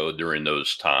Morocco during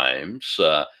those times.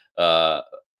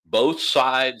 Both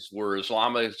sides were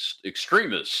Islamist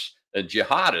extremists and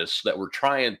jihadists that were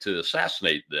trying to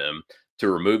assassinate them to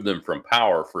remove them from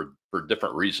power for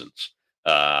different reasons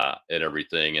and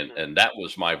everything. And that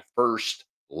was my first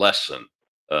lesson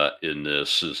in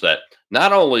this, is that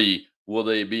not only will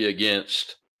they be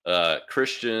against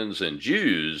Christians and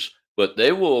Jews, but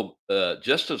they will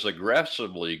just as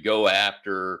aggressively go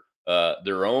after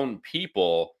their own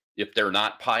people if they're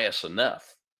not pious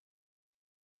enough.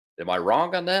 Am I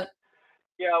wrong on that?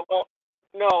 Yeah, well,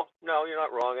 no, you're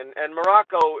not wrong. And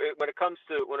Morocco, when it comes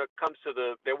to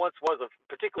there once was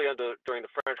particularly during the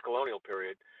French colonial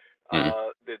period,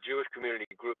 the Jewish community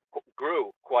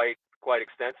grew quite quite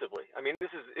extensively. I mean,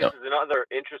 this is Yep. another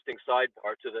interesting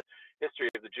sidebar to the history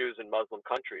of the Jews in Muslim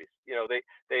countries. You know,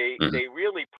 Mhm. they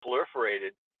really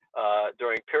proliferated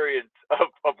during periods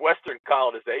of Western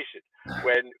colonization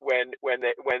when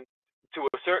to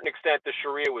a certain extent the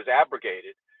Sharia was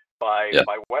abrogated by Yeah.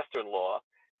 Western law,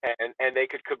 and they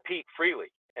could compete freely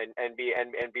and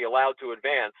be allowed to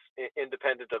advance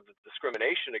independent of the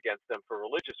discrimination against them for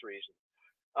religious reasons.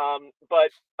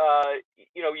 But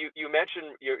you know, you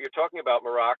mentioned you're talking about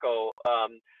Morocco.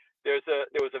 There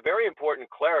was a very important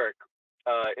cleric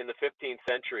in the 15th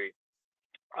century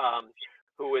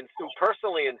who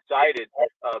personally incited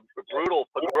brutal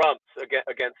pogroms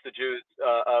against the Jews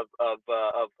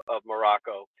of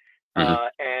Morocco,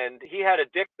 Mhm. and he had a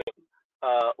dictum: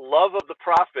 "Love of the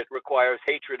Prophet requires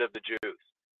hatred of the Jews."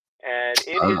 And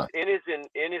Ah. in his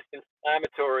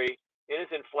inflammatory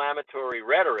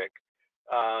rhetoric,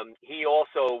 he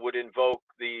also would invoke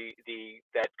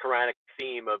that Quranic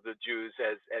theme of the Jews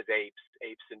as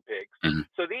apes and pigs. Mhm.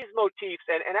 So these motifs,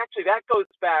 and actually that goes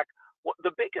back.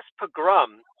 The biggest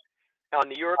pogrom on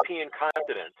the European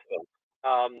continent, you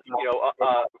know,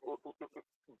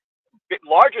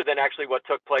 larger than actually what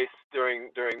took place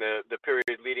during the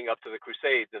period leading up to the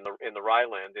Crusades in the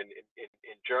Rhineland in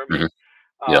Germany, Mhm.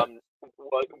 Yeah.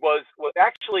 was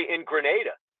actually in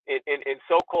Grenada, in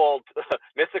so-called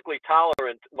mystically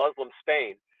tolerant Muslim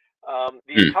Spain.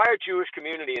 The Mm. entire Jewish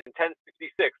community in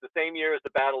 1066, the same year as the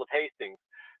Battle of Hastings,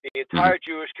 the Mhm. entire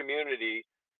Jewish community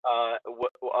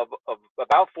of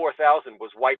about 4,000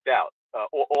 was wiped out,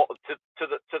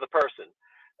 to the person,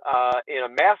 in a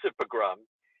massive pogrom.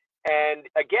 And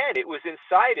again, it was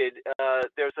incited.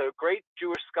 There's a great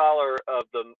Jewish scholar of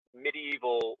the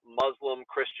medieval Muslim,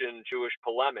 Christian, Jewish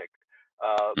polemic,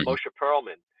 Mhm. Moshe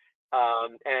Perlman,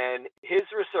 and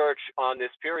his research on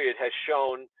this period has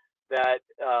shown that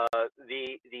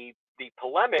the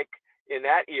polemic in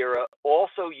that era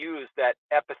also used that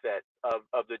epithet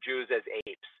of the Jews as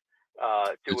apes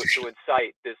to Interesting.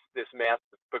 incite this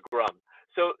massive pogrom.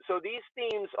 So these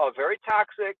themes are very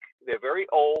toxic. They're very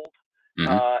old.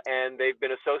 Mhm. And they've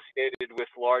been associated with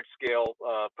large-scale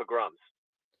pogroms.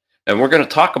 And we're going to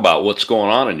talk about what's going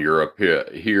on in Europe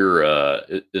here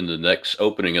in the next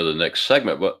opening of the next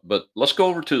segment. But let's go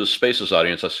over to the Spaces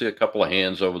audience. I see a couple of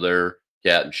hands over there,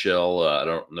 Kat and Shell. I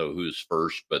don't know who's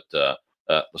first, but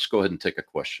let's go ahead and take a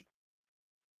question.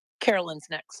 Carolyn's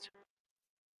next.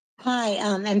 Hi,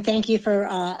 and thank you for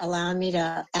allowing me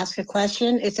to ask a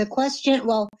question. It's a question,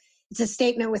 well, it's a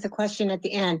statement with a question at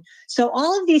the end. So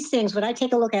all of these things, when I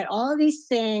take a look at all of these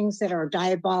things that are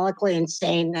diabolically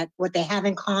insane, that what they have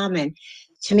in common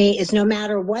to me is no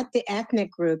matter what the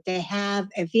ethnic group, they have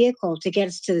a vehicle to get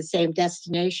us to the same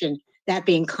destination, that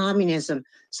being communism.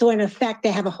 So in effect,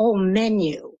 they have a whole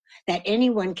menu that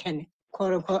anyone can,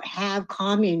 quote unquote, have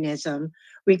communism,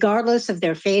 regardless of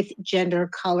their faith, gender,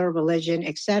 color, religion,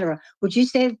 etc. Would you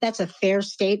say that that's a fair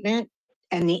statement?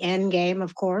 And the end game,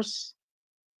 of course?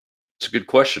 It's a good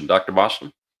question, Dr.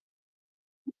 Boston.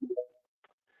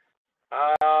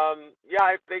 Yeah,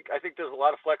 I think there's a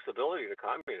lot of flexibility to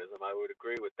communism. I would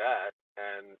agree with that,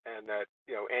 and that,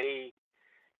 you know, any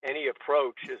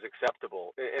approach is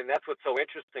acceptable, and that's what's so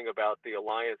interesting about the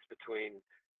alliance between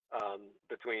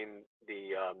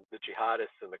the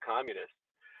jihadists and the communists.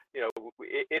 You know,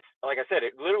 it's like I said,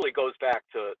 it literally goes back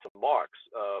to Marx.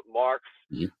 Marx,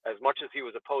 Mhm. as much as he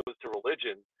was opposed to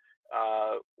religion,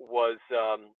 was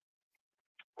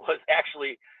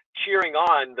actually cheering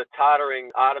on the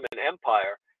tottering Ottoman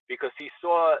Empire because he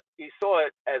saw it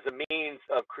as a means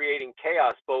of creating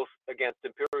chaos both against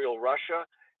Imperial Russia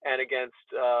and against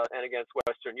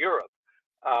Western Europe.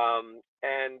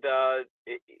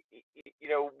 You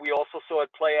know, we also saw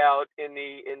it play out in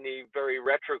the very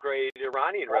retrograde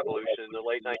Iranian Revolution in the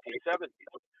late 1970s,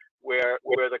 where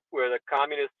the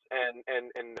communists and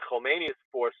Khomeini's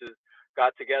forces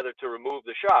got together to remove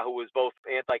the Shah, who was both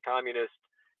anti-communist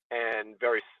and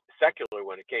very secular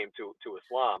when it came to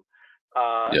Islam.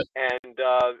 Yeah. And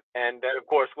then, of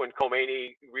course, when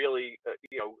Khomeini really,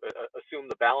 assumed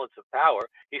the balance of power,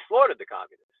 he slaughtered the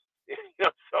communists. You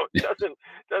know, so it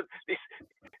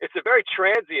it's a very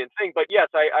transient thing. But yes,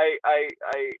 I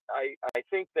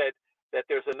think that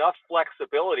there's enough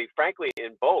flexibility, frankly,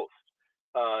 in both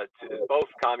both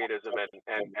communism and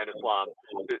Islam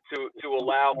to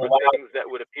allow for things that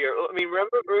would appear. I mean,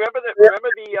 remember the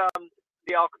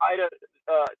Al Qaeda,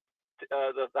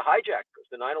 the hijackers,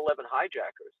 the 9/11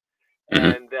 hijackers,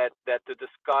 Mhm. and that the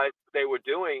disguise they were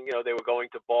doing, you know, they were going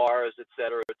to bars, et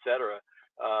cetera,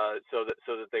 so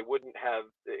that they wouldn't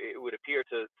have, it would appear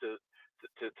to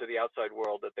to the outside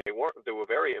world that they were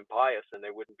very impious, and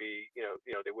they wouldn't be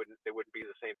they wouldn't be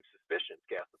the same suspicions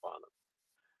cast upon them.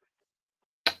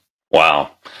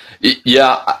 Wow.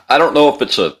 Yeah, I don't know if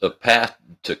it's a path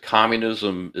to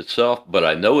communism itself, but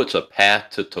I know it's a path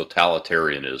to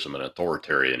totalitarianism and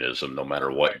authoritarianism, no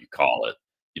matter what you call it.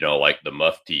 Like the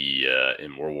Mufti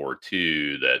in World War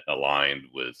II that aligned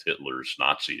with Hitler's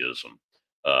Nazism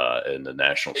and the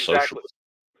National Socialism.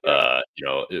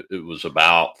 It was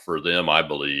about, for them, I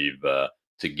believe,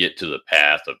 to get to the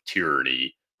path of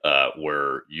tyranny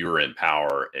where you're in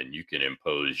power and you can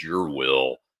impose your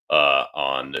will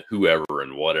on whoever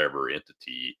and whatever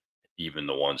entity, even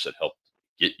the ones that helped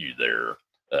get you there.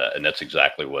 And that's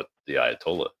exactly what the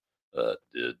Ayatollah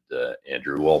did,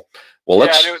 Andrew. Well,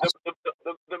 let's.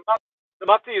 The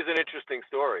Mufti is an interesting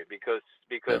story because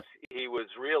he was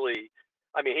really,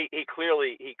 I mean, he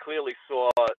clearly saw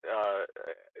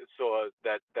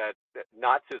that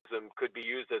Nazism could be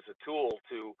used as a tool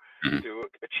to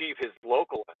achieve his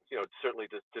local, certainly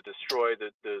to destroy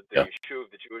the Yishuv,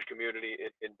 the Jewish community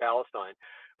in Palestine.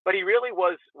 But he really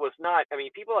was not. I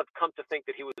mean, people have come to think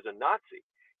that he was a Nazi.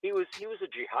 He was a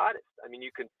jihadist. I mean,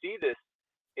 you can see this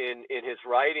in his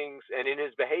writings and in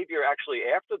his behavior actually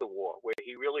after the war, where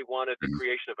he really wanted the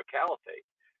creation of a caliphate.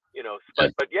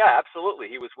 But yeah, absolutely,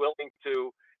 he was willing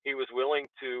to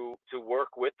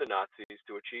work with the Nazis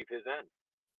to achieve his end.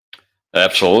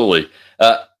 Absolutely.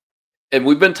 And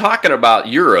we've been talking about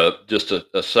Europe just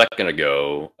a second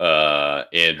ago,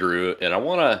 Andrew, and I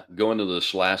want to go into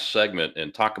this last segment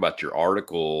and talk about your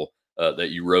article that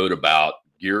you wrote about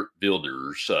Geert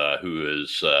Wilders, who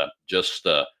is just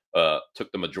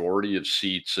took the majority of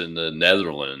seats in the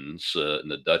Netherlands in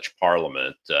the Dutch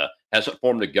Parliament. Hasn't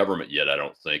formed a government yet, I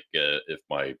don't think, if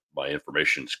my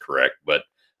information is correct. But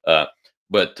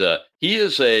he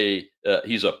is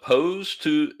he's opposed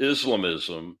to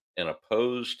Islamism and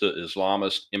opposed to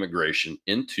Islamist immigration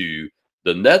into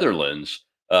the Netherlands.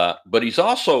 But he's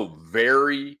also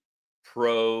very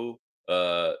pro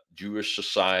Jewish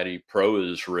society, pro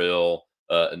Israel,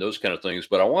 and those kind of things.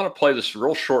 But I want to play this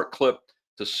real short clip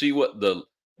to see what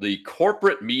the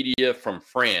corporate media from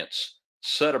France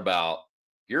said about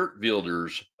Geert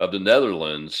Wilders of the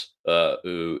Netherlands,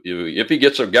 who, if he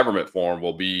gets a government form,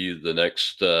 will be the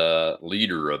next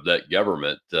leader of that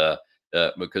government.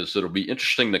 Because it'll be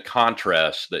interesting, the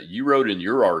contrast that you wrote in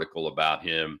your article about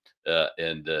him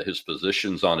and his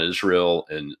positions on Israel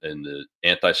and the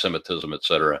anti-Semitism, et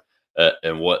cetera,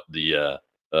 and what the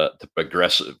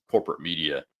progressive corporate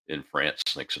media in France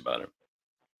thinks about him.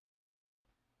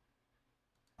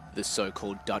 The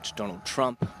so-called Dutch Donald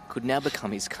Trump could now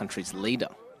become his country's leader,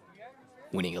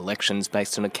 winning elections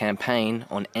based on a campaign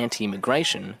on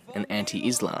anti-immigration and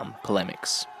anti-Islam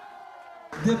polemics.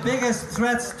 The biggest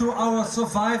threats to our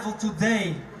survival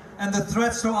today and the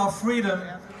threats to our freedom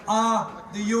are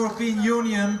the European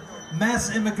Union,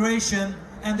 mass immigration,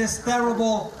 and this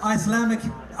terrible Islamic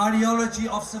ideology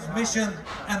of submission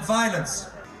and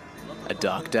violence. A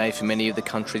dark day for many of the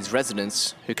country's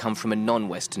residents who come from a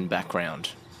non-Western background.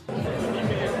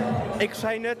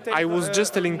 I was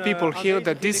just telling people here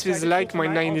that this is like my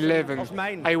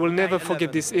 9/11. I will never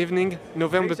forget this evening,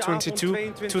 November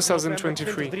 22,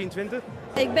 2023.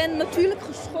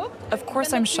 Of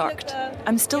course I'm shocked.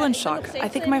 I'm still in shock. I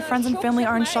think my friends and family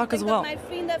are in shock as well.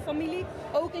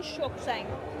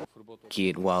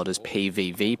 Geert Wilders'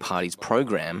 PVV party's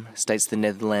program states the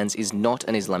Netherlands is not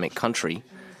an Islamic country.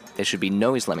 There should be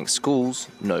no Islamic schools,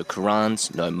 no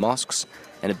Qurans, no mosques,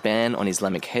 and a ban on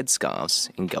Islamic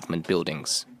headscarves in government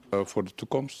buildings. If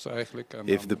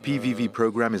the PVV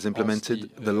program is implemented,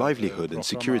 the livelihood and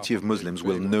security of Muslims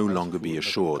will no longer be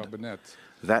assured.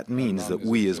 That means that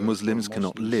we as Muslims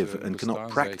cannot live and cannot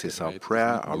practice our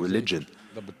prayer, our religion.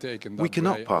 We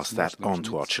cannot pass that on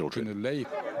to our children.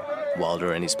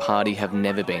 Wilder and his party have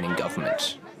never been in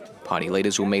government. Party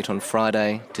leaders will meet on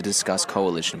Friday to discuss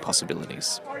coalition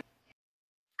possibilities.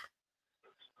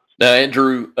 Now,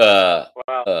 Andrew,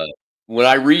 when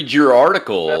I read your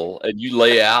article and you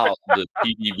lay out the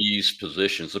PVV's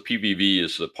positions, the PVV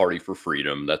is the Party for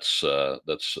Freedom. That's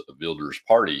Wilders'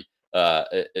 party,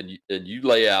 and you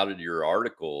lay out in your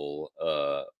article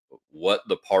what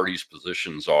the party's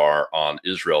positions are on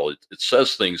Israel. It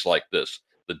says things like this: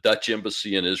 the Dutch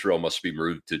embassy in Israel must be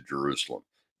moved to Jerusalem.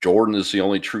 Jordan is the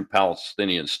only true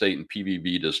Palestinian state, and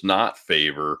PVV does not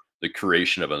favor the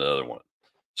creation of another one.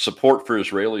 Support for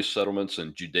Israeli settlements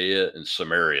in Judea and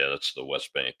Samaria, that's the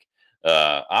West Bank.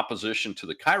 Opposition to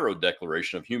the Cairo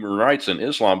Declaration of Human Rights in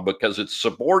Islam because it's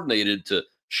subordinated to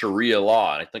Sharia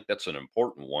law. And I think that's an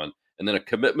important one. and then a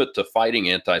commitment to fighting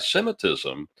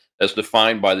anti-Semitism as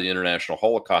defined by the International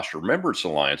Holocaust Remembrance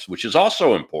Alliance, which is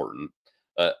also important,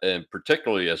 and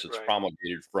particularly as it's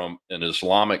promulgated from an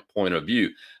Islamic point of view.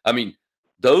 I mean,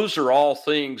 those are all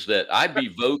things that I'd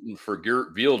be voting for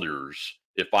Geert Wilders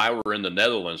if I were in the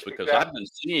Netherlands, because I've been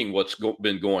seeing what's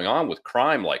been going on with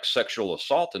crime like sexual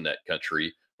assault in that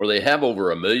country, where they have over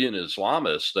 1 million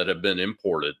Islamists that have been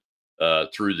imported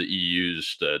through the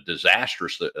EU's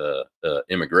disastrous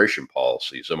immigration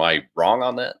policies. Am I wrong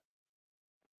on that?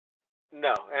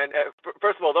 No, and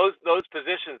first of all, those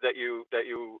positions that you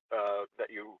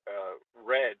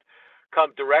read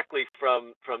come directly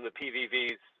from the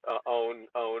PVV's own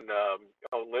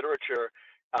literature,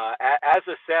 as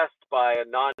assessed by a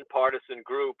nonpartisan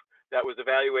group that was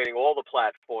evaluating all the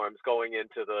platforms going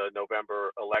into the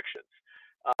November elections.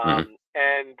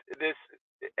 And this,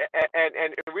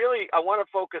 and really, I want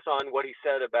to focus on what he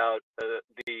said about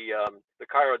the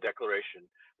Cairo Declaration,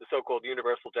 the so-called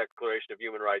Universal Declaration of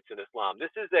Human Rights in Islam.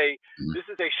 This is a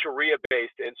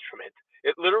Sharia-based instrument.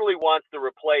 It literally wants to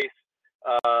replace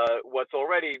what's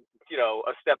already,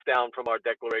 a step down from our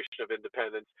Declaration of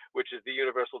Independence, which is the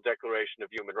Universal Declaration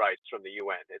of Human Rights from the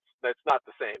UN. That's not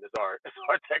the same as our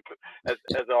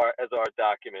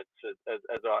documents, as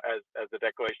the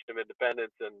Declaration of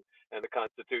Independence and the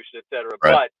Constitution, etc.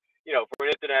 But for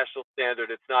an international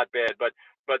standard, it's not bad. But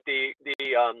the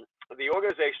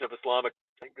Organization of Islamic,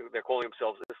 they're calling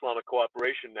themselves Islamic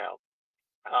Cooperation now,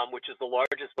 which is the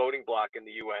largest voting bloc in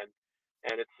the UN,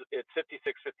 and it's 56,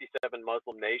 57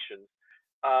 Muslim nations.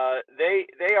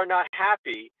 They are not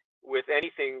happy with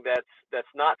anything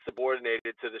that's not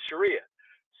subordinated to the Sharia.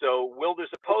 So Wilders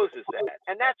opposes that,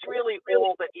 and that's really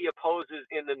all that he opposes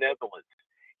in the Netherlands.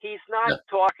 He's not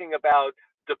talking about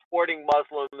deporting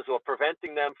Muslims or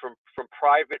preventing them from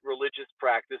private religious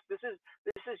practice. This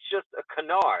is just a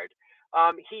canard.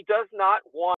 He does not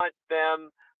want them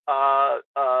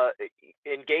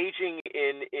engaging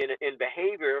in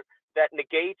behavior that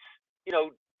negates,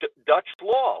 Dutch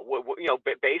law,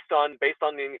 based on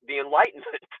the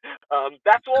Enlightenment.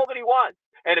 That's all that he wants.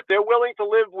 And if they're willing to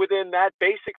live within that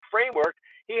basic framework,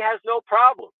 he has no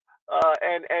problem.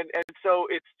 And so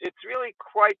it's really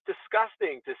quite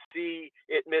disgusting to see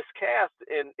it miscast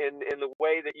in the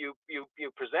way that you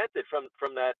presented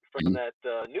from that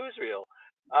newsreel.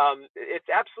 It's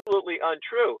absolutely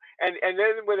untrue. And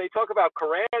then when they talk about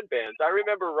Quran bans, I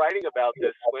remember writing about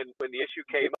this when the issue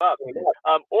came up.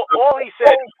 All he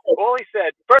said,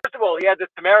 first of all, he had the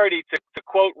temerity to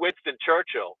quote Winston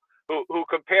Churchill, who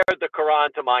compared the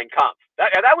Quran to Mein Kampf.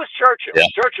 That was Churchill. Yeah.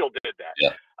 Churchill did that.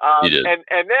 Yeah, he did. And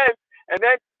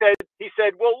then he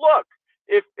said, well, look,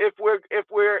 if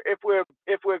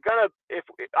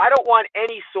I don't want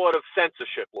any sort of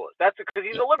censorship laws. That's because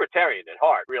he's a libertarian at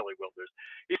heart, really, Wilders.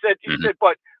 He said,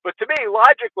 but to me,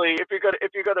 logically, if you're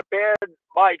gonna ban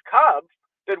Mein Kampf,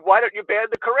 then why don't you ban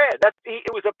the Quran?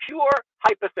 It was a pure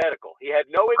hypothetical. He had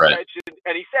no intention,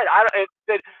 and he said,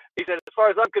 as far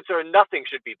as I'm concerned, nothing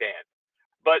should be banned.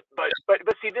 But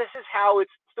see, this is how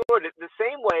it's stored. The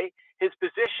same way his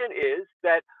position is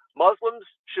that Muslims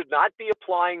should not be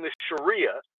applying the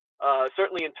Sharia,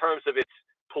 certainly in terms of its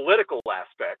political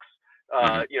aspects,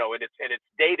 and its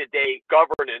day-to-day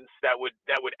governance that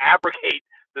would abrogate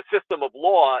the system of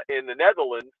law in the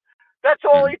Netherlands. That's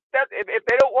all. If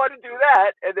they don't want to do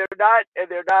that, and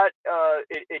they're not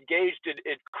engaged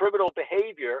in criminal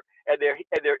behavior, and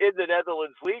they're in the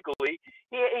Netherlands legally,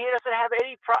 he doesn't have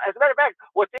any problem. As a matter of fact,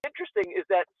 what's interesting is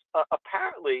that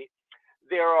apparently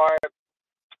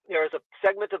there is a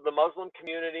segment of the Muslim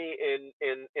community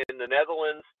in the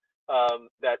Netherlands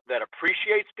that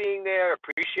appreciates being there,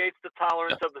 appreciates the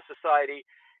tolerance of the society,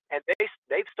 and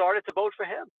they've started to vote for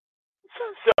him.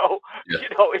 So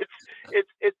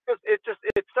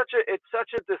it's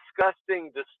such a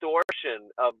disgusting distortion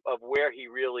of where he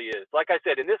really is. Like I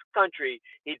said, in this country,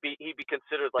 he'd be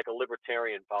considered like a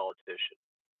libertarian politician.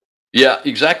 Yeah,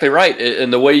 exactly right.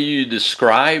 And the way you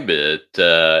describe it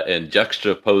and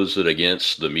juxtapose it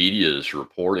against the media's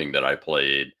reporting that I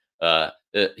played,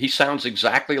 he sounds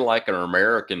exactly like an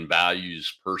American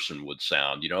values person would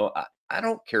sound. I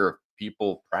don't care if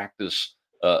people practice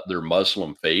their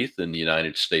Muslim faith in the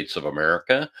United States of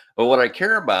America, but what I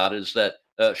care about is that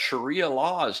Sharia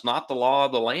law is not the law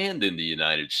of the land in the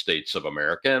United States of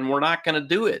America, and we're not going to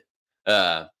do it.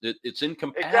 It's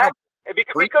incompatible. Exactly.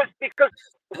 Because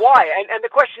why? And the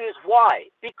question is why?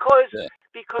 Because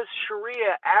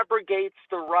Sharia abrogates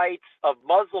the rights of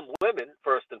Muslim women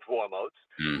first and foremost.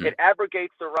 Mm-hmm. It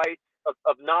abrogates the rights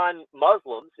of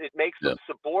non-Muslims. It makes them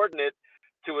subordinate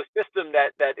to a system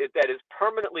that is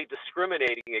permanently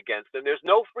discriminating against them. There's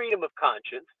no freedom of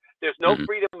conscience. There's no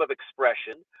freedom of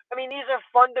expression. I mean, these are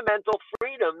fundamental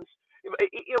freedoms. You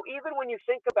know, even when you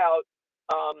think about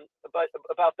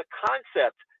the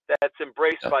concept that's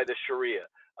embraced by the Sharia,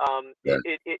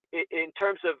 in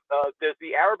terms of there's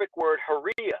the Arabic word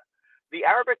Hurriya. The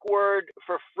Arabic word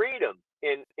for freedom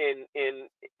as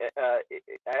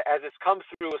it's come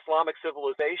through Islamic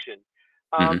civilization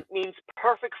means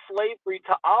perfect slavery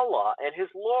to Allah and His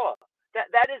law.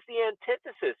 That is the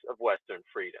antithesis of Western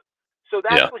freedom. So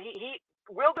that's what he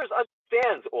Wilders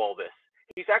understands all this.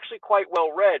 He's actually quite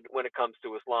well read when it comes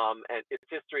to Islam and its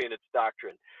history and its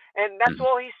doctrine. And that's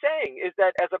all he's saying is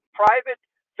that as a private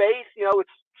faith, you know,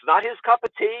 it's not his cup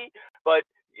of tea, but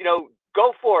you know,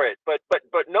 go for it. But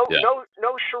no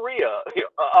Sharia, you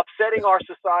know, upsetting our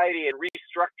society and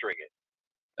restructuring it.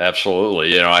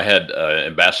 Absolutely. You know, I had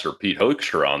Ambassador Pete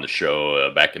Hoekstra on the show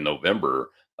back in November,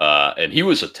 and he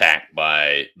was attacked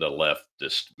by the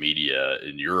leftist media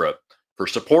in Europe for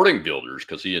supporting Wilders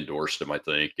because he endorsed him, I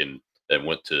think, and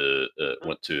went to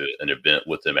an event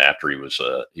with him after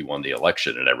he won the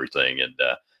election and everything. And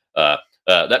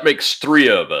that makes 3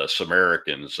 of us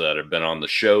Americans that have been on the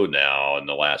show now in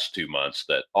the last 2 months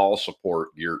that all support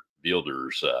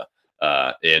Wilders.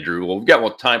 Andrew, well, we've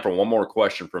got time for one more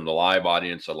question from the live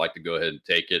audience. I'd like to go ahead and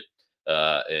take it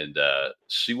and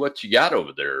see what you got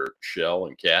over there, Shell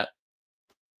and Kat.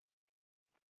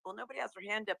 Well, nobody has their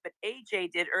hand up, but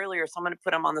AJ did earlier, so I'm going to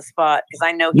put him on the spot because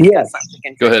I know he's got something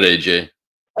to Go contribute. ahead,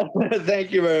 AJ.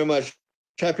 Thank you very much.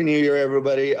 Happy New Year,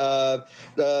 everybody.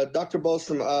 Dr.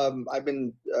 Bolstrom, I've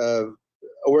been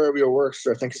aware of your work,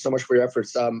 sir. Thank you so much for your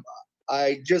efforts.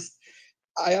 I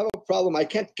have a problem. I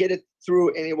can't get it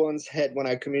through anyone's head when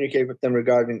I communicate with them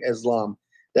regarding Islam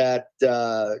that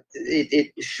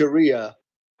Sharia,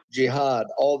 jihad,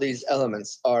 all these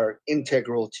elements are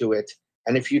integral to it.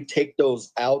 And if you take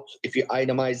those out, if you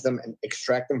itemize them and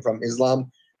extract them from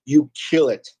Islam, you kill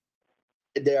it.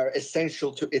 They are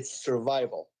essential to its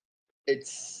survival.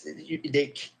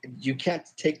 You can't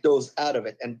take those out of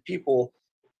it. And people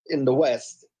in the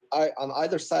West, on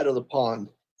either side of the pond,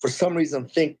 for some reason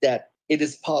think that it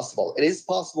is possible. It is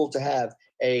possible to have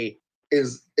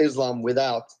Islam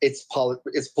without its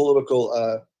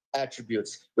political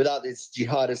attributes, without its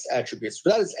jihadist attributes,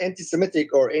 without its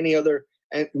anti-Semitic or any other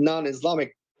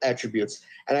non-Islamic attributes.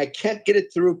 And I can't get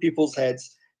it through people's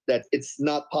heads that it's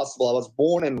not possible. I was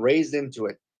born and raised into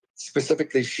it,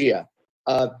 specifically Shia.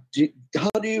 How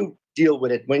do you deal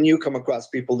with it when you come across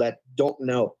people that don't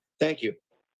know? Thank you.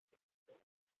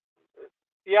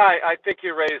 Yeah, I think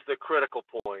you raised a critical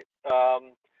point.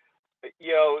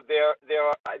 You know, there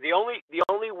are the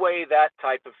only way that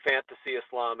type of fantasy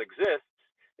Islam exists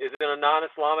is in a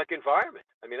non-Islamic environment.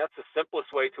 I mean, that's the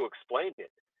simplest way to explain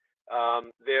it.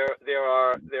 There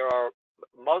are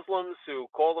Muslims who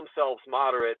call themselves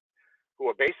moderate, who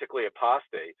are basically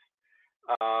apostates,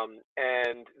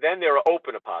 and then there are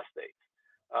open apostates.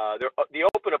 The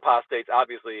open apostates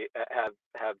obviously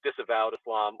have disavowed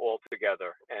Islam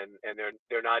altogether, and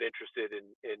they're not interested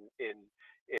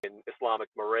in Islamic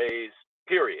mores.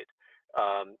 Period.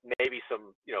 Maybe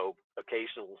some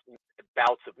occasional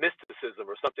bouts of mysticism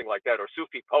or something like that, or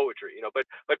Sufi poetry. But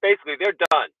basically they're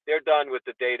done. They're done with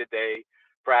the day-to-day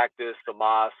practice, the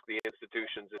mosque, the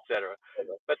institutions, etc.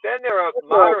 But then there are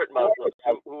moderate Muslims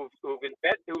who've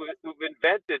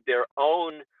invented their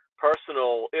own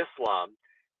personal Islam.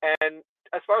 And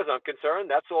as far as I'm concerned,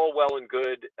 that's all well and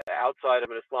good outside of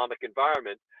an Islamic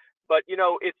environment. But,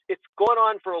 it's gone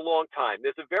on for a long time.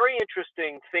 There's a very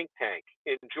interesting think tank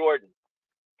in Jordan.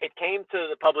 It came to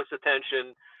the public's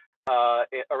attention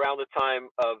around the time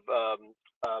of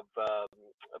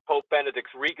Pope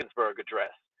Benedict's Regensburg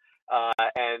address.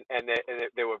 And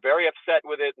they were very upset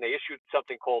with it, and they issued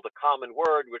something called a common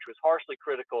word, which was harshly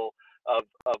critical of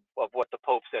what the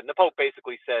Pope said. And the Pope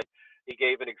basically said, he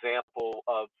gave an example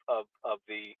of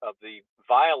the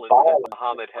violence that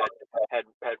Muhammad had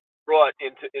brought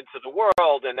into the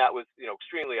world, and that was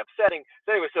extremely upsetting.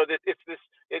 So anyway, so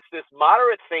it's this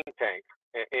moderate think tank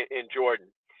in Jordan,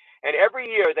 and every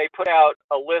year they put out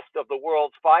a list of the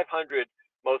world's 500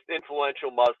 most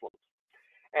influential Muslims,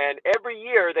 and every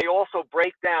year they also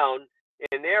break down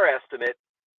in their estimate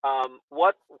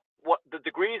what the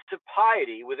degrees of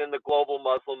piety within the global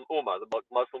Muslim ummah, the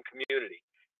Muslim community.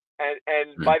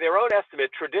 And by their own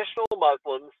estimate, traditional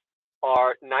Muslims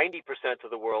are 90% of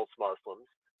the world's Muslims.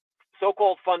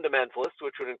 So-called fundamentalists,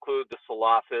 which would include the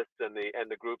Salafists and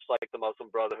the groups like the Muslim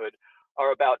Brotherhood,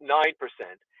 are about 9%.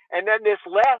 And then this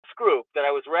last group that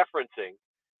I was referencing,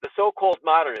 the so-called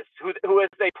modernists, who, as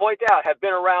they point out, have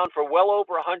been around for well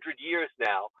over 100 years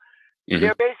now,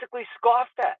 they're basically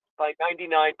scoffed at by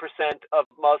 99% of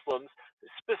Muslims,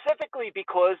 specifically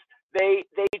because they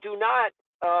do not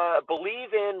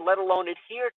believe in, let alone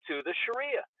adhere to, the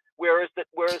Sharia. Whereas the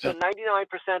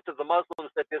 99% of the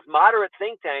Muslims that this moderate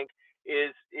think tank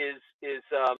is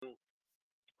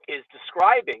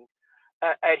describing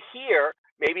adhere,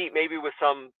 maybe with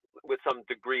some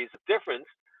degrees of difference,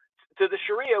 to the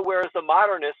Sharia, whereas the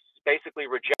modernists basically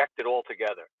reject it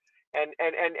altogether. And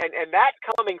that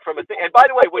coming from a thing. And by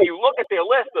the way, when you look at their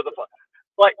list of the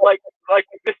like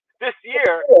this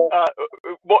year,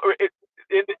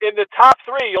 in the top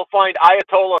three, you'll find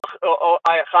Ayatollah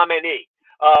Khamenei.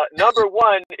 Number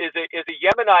one is a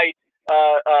Yemenite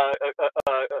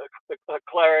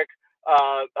cleric,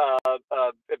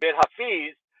 bin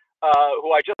Hafiz,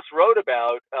 who I just wrote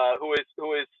about, who is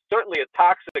certainly a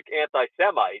toxic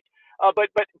anti-Semite. But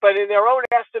in their own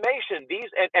estimation,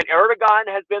 these and Erdogan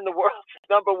has been the world's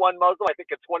number one Muslim, I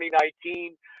think, in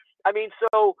 2019. I mean,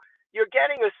 so you're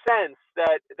getting a sense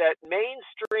that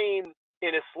mainstream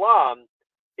in Islam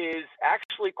is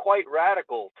actually quite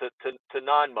radical to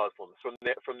non-Muslims from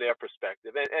their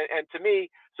perspective. And to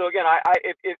me, so again,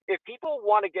 if people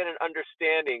want to get an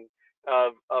understanding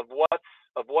of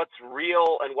what's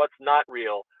real and what's not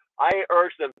real, I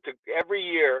urge them to every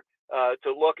year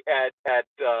to look at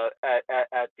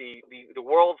the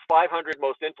world's 500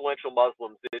 most influential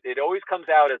Muslims. It always comes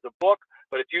out as a book,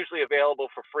 but it's usually available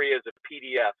for free as a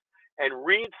PDF. And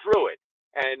read through it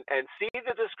and see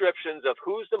the descriptions of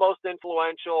who's the most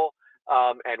influential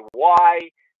and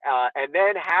why, and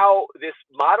then how this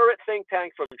moderate think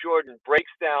tank from Jordan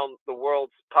breaks down the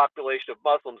world's population of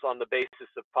Muslims on the basis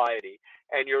of piety.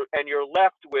 And you're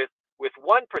left with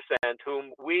 1%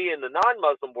 whom we in the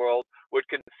non-Muslim world would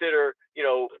consider,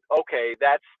 okay,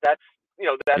 that's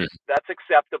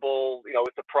acceptable,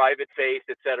 it's a private faith,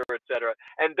 et cetera, et cetera.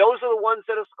 And those are the ones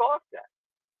that are scoffed at.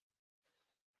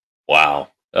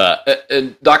 Wow.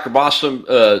 And Dr. Boston,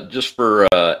 just for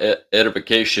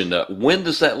edification, when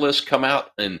does that list come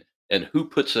out, and who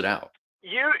puts it out?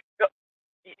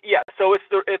 So it's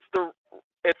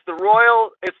the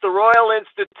Royal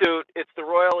Institute. It's the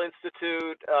Royal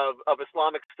Institute of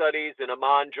Islamic Studies in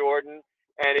Amman, Jordan,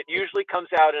 and it usually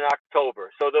comes out in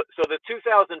October. So the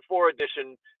 2004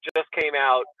 edition just came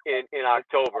out in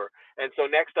October, and so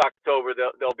next October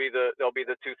there'll be the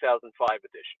 2005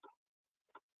 edition.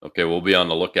 Okay, we'll be on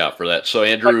the lookout for that. So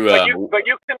Andrew, but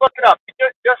you can look it up.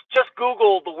 Just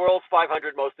Google the world's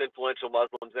 500 most influential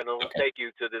Muslims, and it'll take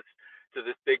you to this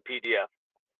big PDF.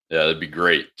 Yeah, that'd be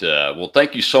great. Well,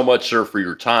 thank you so much, sir, for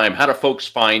your time. How do folks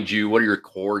find you? What are your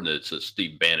coordinates, as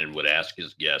Steve Bannon would ask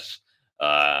his guests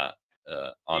on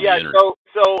the internet?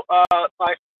 So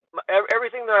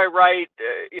everything that I write,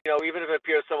 even if it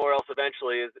appears somewhere else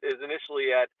eventually, is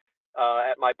initially at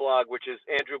my blog, which is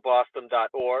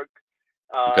andrewbostom.org.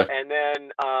 Okay. And then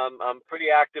I'm pretty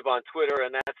active on Twitter,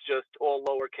 and that's just all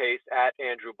lowercase at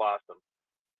Andrew Bostom.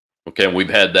 Okay, and we've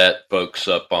had that, folks,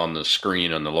 up on the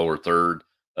screen on the lower third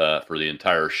for the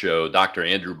entire show. Dr.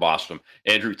 Andrew Bostom.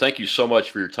 Andrew, thank you so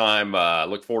much for your time. I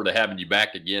look forward to having you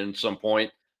back again at some point.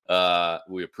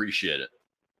 We appreciate it.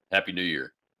 Happy New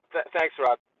Year. Thanks,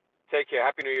 Rob. Take care.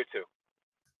 Happy New Year, too.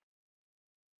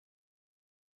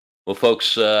 Well,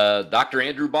 folks, Dr.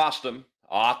 Andrew Bostom,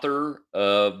 author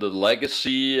of The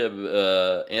Legacy of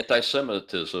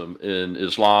Antisemitism in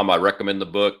Islam. I recommend the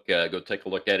book. Go take a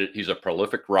look at it. He's a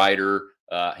prolific writer.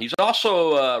 He's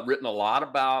also written a lot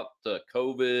about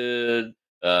COVID,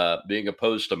 being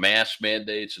opposed to mask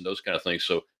mandates and those kind of things.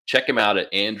 So check him out at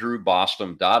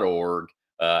andrewbostom.org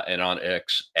and on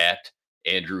X at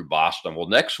Andrew Bostom. Well,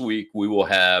 next week we will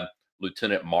have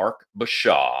Lieutenant Mark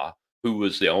Bashaw, who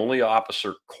was the only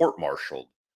officer court-martialed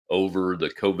over the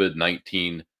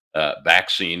COVID-19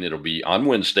 vaccine. It'll be on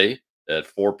Wednesday at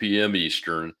 4 p.m.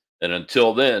 Eastern. And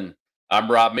until then,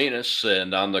 I'm Rob Maness,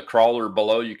 and on the crawler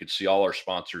below, you can see all our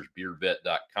sponsors,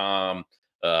 beervet.com,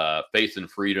 Faith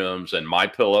and Freedoms, and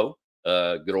MyPillow.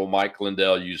 Good old Mike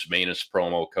Lindell. Use Maness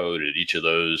promo code at each of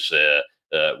those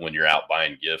when you're out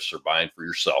buying gifts or buying for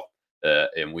yourself,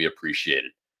 and we appreciate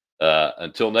it.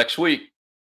 Until next week,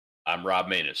 I'm Rob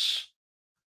Maness.